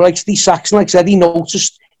 But like Steve Saxon, like I said, he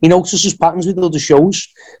notices patterns with other shows.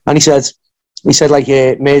 And he said like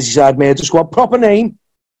Merseyside Murder Squad, proper name,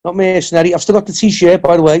 not mercenary. I've still got the t-shirt,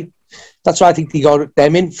 by the way. That's why I think they got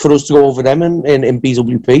them in, for us to go over them in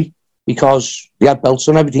BWP, because they had belts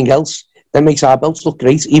and everything else. That makes our belts look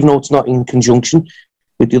great, even though it's not in conjunction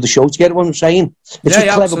with the other shows. Do you get what I'm saying? It's a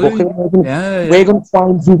clever book. We're going to try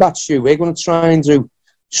and do that, Stu. We're going to try and do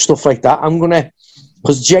stuff like that.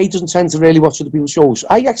 Because Jay doesn't tend to really watch other people's shows.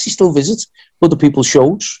 I actually still visit other people's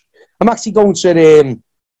shows. I'm actually going to the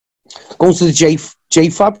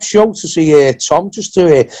JFab show to see Tom, just to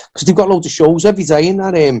because they've got loads of shows every day in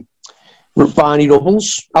that Barney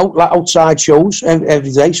Rubbles, outside shows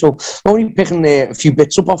every day. So I'm only picking a few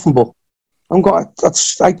bits up off them, but I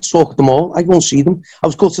talk them all. I go and see them. I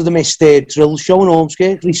was going to the Mr. Drill show in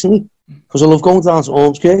Ormskirk recently because I love going down to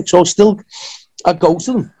Ormskirk. So I go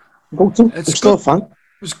to them. I'm still a fan.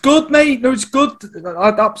 It's good, mate. No, it's good.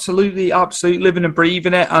 I'd absolutely living and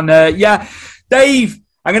breathing it. And Dave,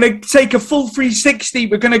 I'm going to take a full 360.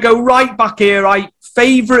 We're going to go right back here, right?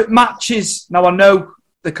 Favourite matches. Now, I know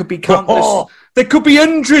there could be countless. There could be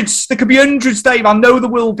hundreds. Dave. I know there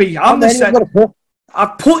will be. I've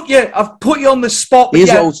put you on the spot.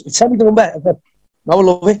 Tell me the better. I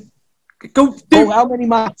love it. Go, how many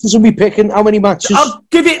matches are we picking? How many matches? I'll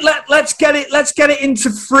give it. Let's get it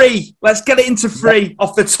into three. Let's get it into three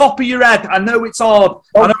off the top of your head. I know it's hard.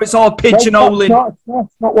 I know it's hard pigeonholing.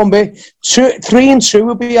 Not one bit. 3 and 2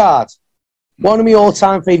 would be hard. One of my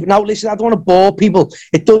all-time favourite. Now, listen, I don't want to bore people.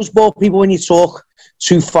 It does bore people when you talk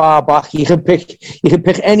too far back. You can pick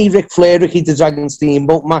any Ric Flair, Ricky the Dragon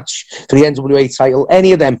Steamboat match for the NWA title.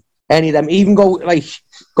 Any of them. Even go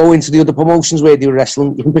into the other promotions where they were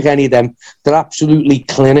wrestling. You can pick any of them. They're absolutely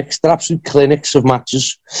clinics. They're absolute clinics of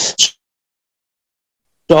matches.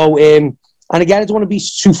 So, and again, I don't want to be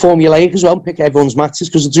too formulaic as well and pick everyone's matches,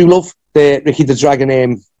 because I do love the Ricky the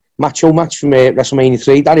Dragon macho match from WrestleMania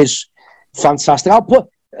 3. That is fantastic. I'll put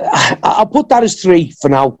that as 3 for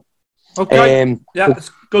now. Okay. It's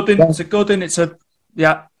good. It's a good.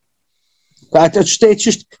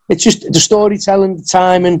 It's just the storytelling, the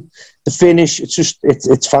timing, the finish.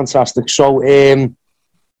 It's fantastic. So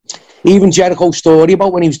even Jericho's story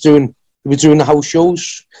about when he was doing the house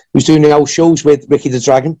shows. He was doing the house shows with Ricky the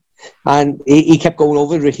Dragon, and he kept going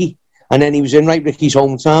over Ricky, and then he was in Ricky's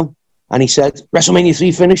hometown, and he said WrestleMania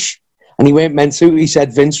 3 finish, and he weren't meant to. He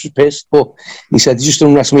said Vince was pissed, but he said he just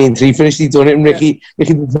done WrestleMania 3 finish. He'd done it, and Ricky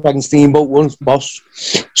the Dragon Steamboat won, boss.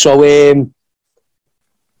 So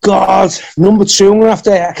God, number 2, I'm gonna have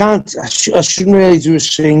to. I shouldn't really do a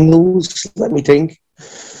singles. Let me think.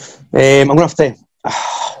 I'm gonna have to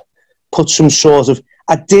put some sort of.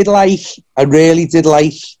 I really did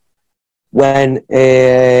like when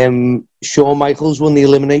Shawn Michaels won the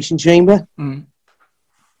Elimination Chamber,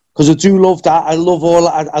 because I do love that. I love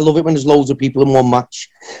it when there's loads of people in one match.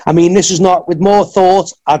 I mean, this is not with more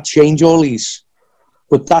thought. I'd change all these,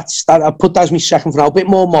 but I put that as my second for now. A bit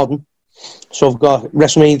more modern. So I've got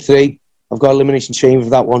WrestleMania 3. I've got Elimination Chamber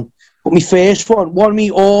for that one. But my first one of my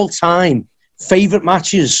all-time favourite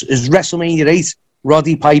matches is WrestleMania 8.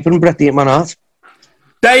 Roddy Piper and Bret the Hitman Hart.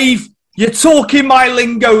 Dave, you're talking my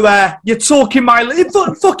lingo there. You're talking my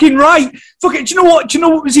fucking right. Do you know what? Do you know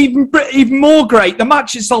what was even more great? The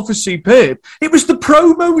match itself was superb. It was the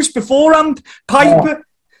promos beforehand. Piper,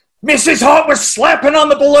 Mrs. Hart was slapping on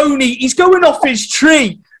the baloney. He's going off his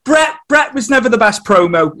tree. Bret was never the best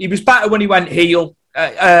promo. He was better when he went heel.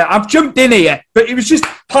 I've jumped in here, but it was just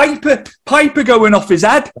Piper going off his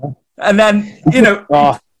head, and then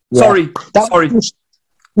sorry.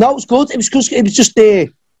 No, it was good. It was just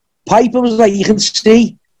Piper was like, you can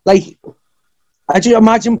see, like, I just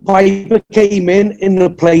imagine Piper came in a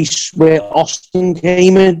place where Austin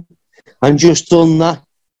came in and just done that.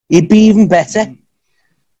 He'd be even better.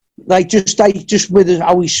 Just with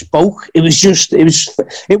how he spoke, it was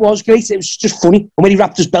great. It was just funny. And when he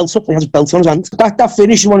wrapped his belt up, he had his belt on his hand. That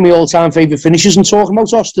finish is one of my all-time favourite finishes. And talking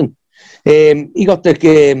about Austin, he got the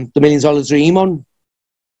 $1 Million Dream on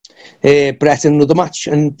Bret in another match,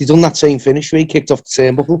 and he done that same finish where he kicked off the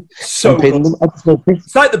turnbuckle and pinned him.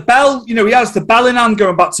 It's like the bell, he has the bell in hand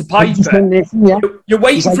going back to Piper. You're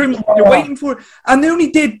waiting for him. You're waiting for it, and they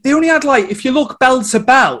only had like, if you look bell to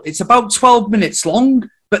bell, it's about 12 minutes long.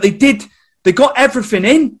 But they got everything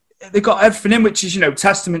in. They got everything in, which is,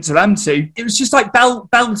 testament to them too. It was just like bell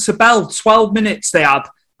to bell, 12 minutes they had,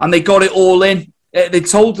 and they got it all in. They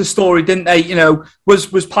told the story, didn't they?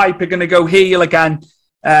 Was Piper going to go heel again?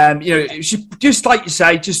 It was just like you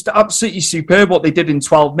say, just absolutely superb what they did in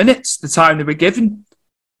 12 minutes, the time they were given.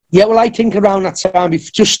 Yeah, well, I think around that time,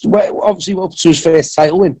 obviously up to his first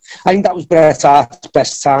title win, I think that was Bret Hart's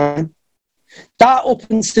best time. That up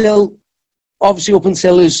until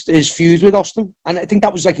his feud with Austin, and I think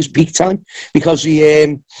that was like his peak time, because he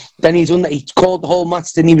called the whole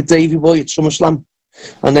match, didn't he, with Davey Boy at SummerSlam,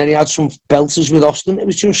 and then he had some belters with Austin. It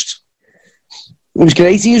was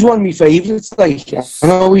great. He was one of my favourites. Like, I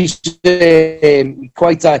know he's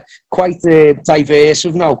quite diverse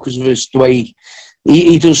now because of the way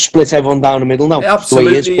he does split everyone down the middle now.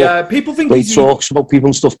 Absolutely. People think he talks about people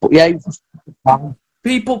and stuff, but yeah.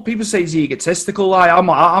 People say he's egotistical. Like,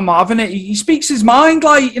 I'm having it. He speaks his mind.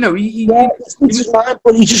 Like, he speaks his mind,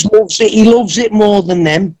 but he just loves it. He loves it more than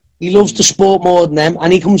them. He loves the sport more than them,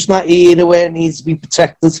 and he comes from that era where it needs to be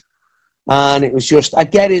protected. And it was just, I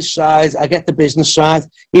get his side, I get the business side.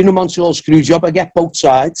 Even a Montreal screw job, I get both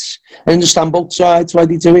sides. I understand both sides why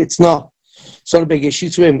they do it. It's not a big issue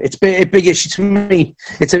to him. It's a big issue to me.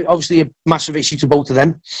 It's obviously a massive issue to both of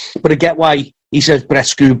them. But I get why he says Bret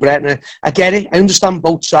screw Bret. And I get it. I understand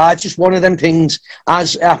both sides. Just one of them things,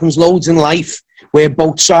 as it happens loads in life, where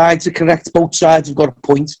both sides are correct. Both sides have got a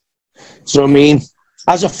point. So I mean,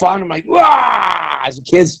 as a fan, I'm like, wah! As a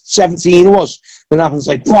kid, 17 it was. Then happens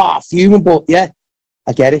like, fuming, but yeah,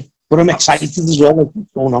 I get it. But I'm excited as well. Like,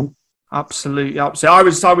 what's going on? Absolutely. I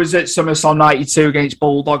was at SummerSlam 92 against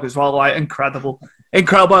Bulldog as well. Like, incredible.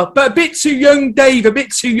 But a bit too young, Dave. A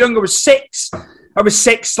bit too young. I was six.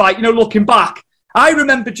 Like, looking back, I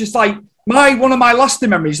remember just like one of my lasting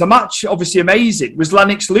memories. The match, obviously amazing, was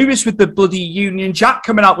Lennox Lewis with the bloody Union Jack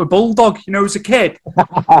coming out with Bulldog. As a kid.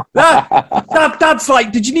 Dad's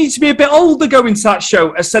like, did you need to be a bit older going to that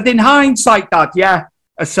show? I said, in hindsight, Dad, yeah.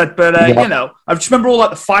 I said, but I just remember all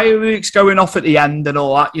like the fireworks going off at the end and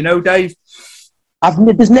all that. Dave.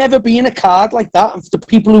 There's never been a card like that, and for the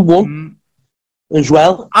people who won as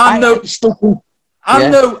well. I know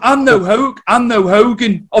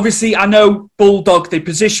Hogan. Obviously, I know Bulldog. They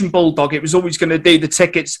positioned Bulldog. It was always going to do the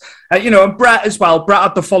tickets. And Bret as well. Bret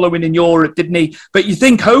had the following in Europe, didn't he? But you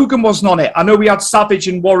think Hogan wasn't on it. I know we had Savage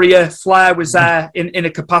and Warrior. Flair was there in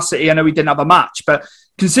a capacity. I know he didn't have a match, but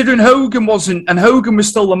considering Hogan wasn't, and Hogan was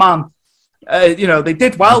still the man, they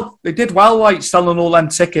did well. They did well, like selling all them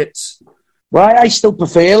tickets. Well, I still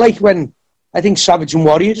prefer when I think Savage and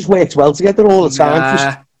Warrior just worked well together all the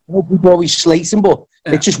time. People always slate them, but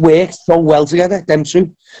it just worked so well together, them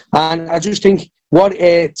two. And I just think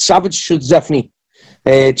Savage should definitely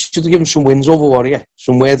should have given some wins over Warrior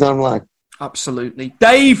somewhere down the line. Absolutely.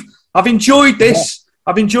 Dave, I've enjoyed this.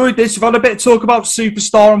 We've had a bit of talk about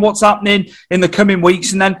Superstar and what's happening in the coming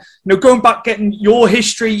weeks. And then, going back, getting your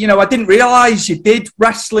history, I didn't realise you did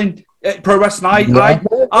wrestling, pro wrestling.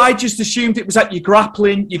 I just assumed it was at your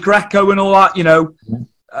grappling, your Greco and all that,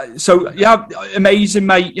 So, yeah, amazing,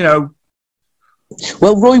 mate,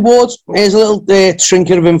 Well, Roy Ward, here's a little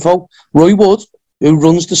trinket of info. Roy Ward, who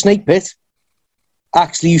runs the Snake Pit,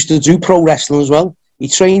 actually used to do pro wrestling as well. He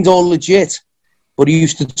trained all legit, but he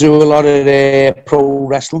used to do a lot of pro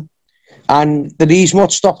wrestling. And the reason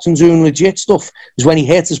what stopped him doing legit stuff is when he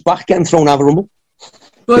hurt his back getting thrown out of a rumble.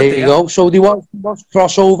 There you go. So there was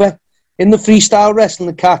crossover. In the freestyle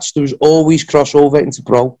wrestling catch, there was always crossover into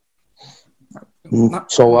pro.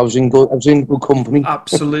 So I was in good company.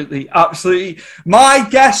 Absolutely. My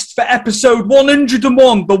guest for episode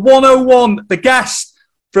 101, the 101, the guest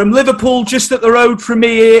from Liverpool, just up the road from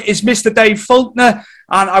me here, is Mr. Dave Faulkner,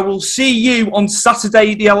 and I will see you on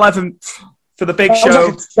Saturday the 11th for the big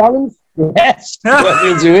show. Yes,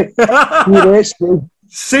 we'll do it.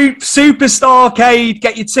 Superstar Arcade.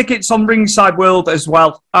 Get your tickets on Ringside World as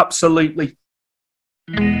well. Absolutely.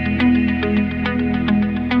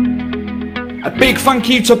 A big thank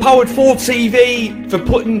you to Powered 4 TV for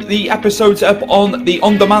putting the episodes up on the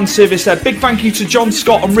on-demand service there. Big thank you to John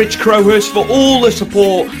Scott and Rich Crowhurst for all the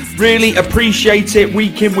support. Really appreciate it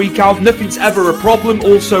week in, week out. Nothing's ever a problem.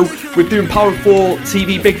 Also, we're doing Powered 4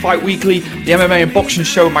 TV Big Fight Weekly, the MMA and boxing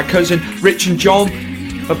show with my cousin Rich and John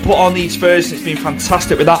have put on these first. It's been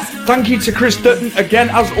fantastic with that. Thank you to Chris Dutton again,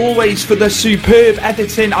 as always, for the superb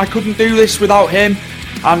editing. I couldn't do this without him.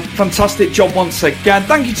 And fantastic job once again.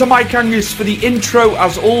 Thank you to Mike Angus for the intro,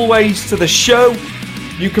 as always, to the show.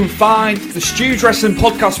 You can find the Stu's Wrestling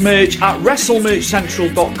Podcast merch at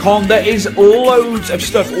WrestleMerchCentral.com. There is loads of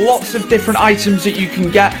stuff, lots of different items that you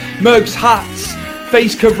can get. Mugs, hats,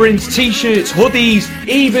 face coverings, t-shirts, hoodies,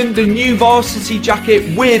 even the new varsity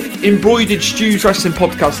jacket with embroidered Stu's Wrestling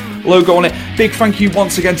Podcast logo on it. Big thank you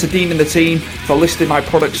once again to Dean and the team for listing my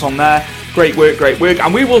products on there. Great work.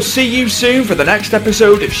 And we will see you soon for the next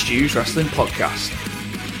episode of Stu's Wrestling Podcast.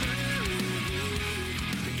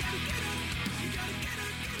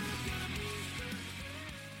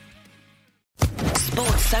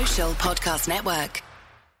 Podcast Network.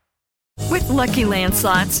 With Lucky Land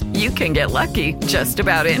Slots, you can get lucky just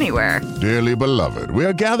about anywhere. Dearly beloved, we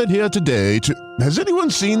are gathered here today to... Has anyone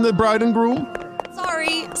seen the bride and groom?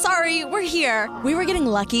 Sorry, we're here. We were getting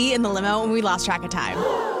lucky in the limo and we lost track of time.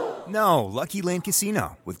 No, Lucky Land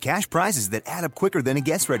Casino, with cash prizes that add up quicker than a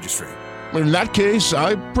guest registry. In that case,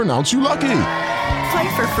 I pronounce you lucky.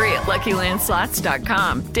 Play for free at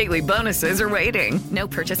LuckyLandSlots.com. Daily bonuses are waiting. No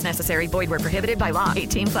purchase necessary. Void where prohibited by law.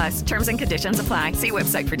 18+. Terms and conditions apply. See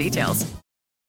website for details.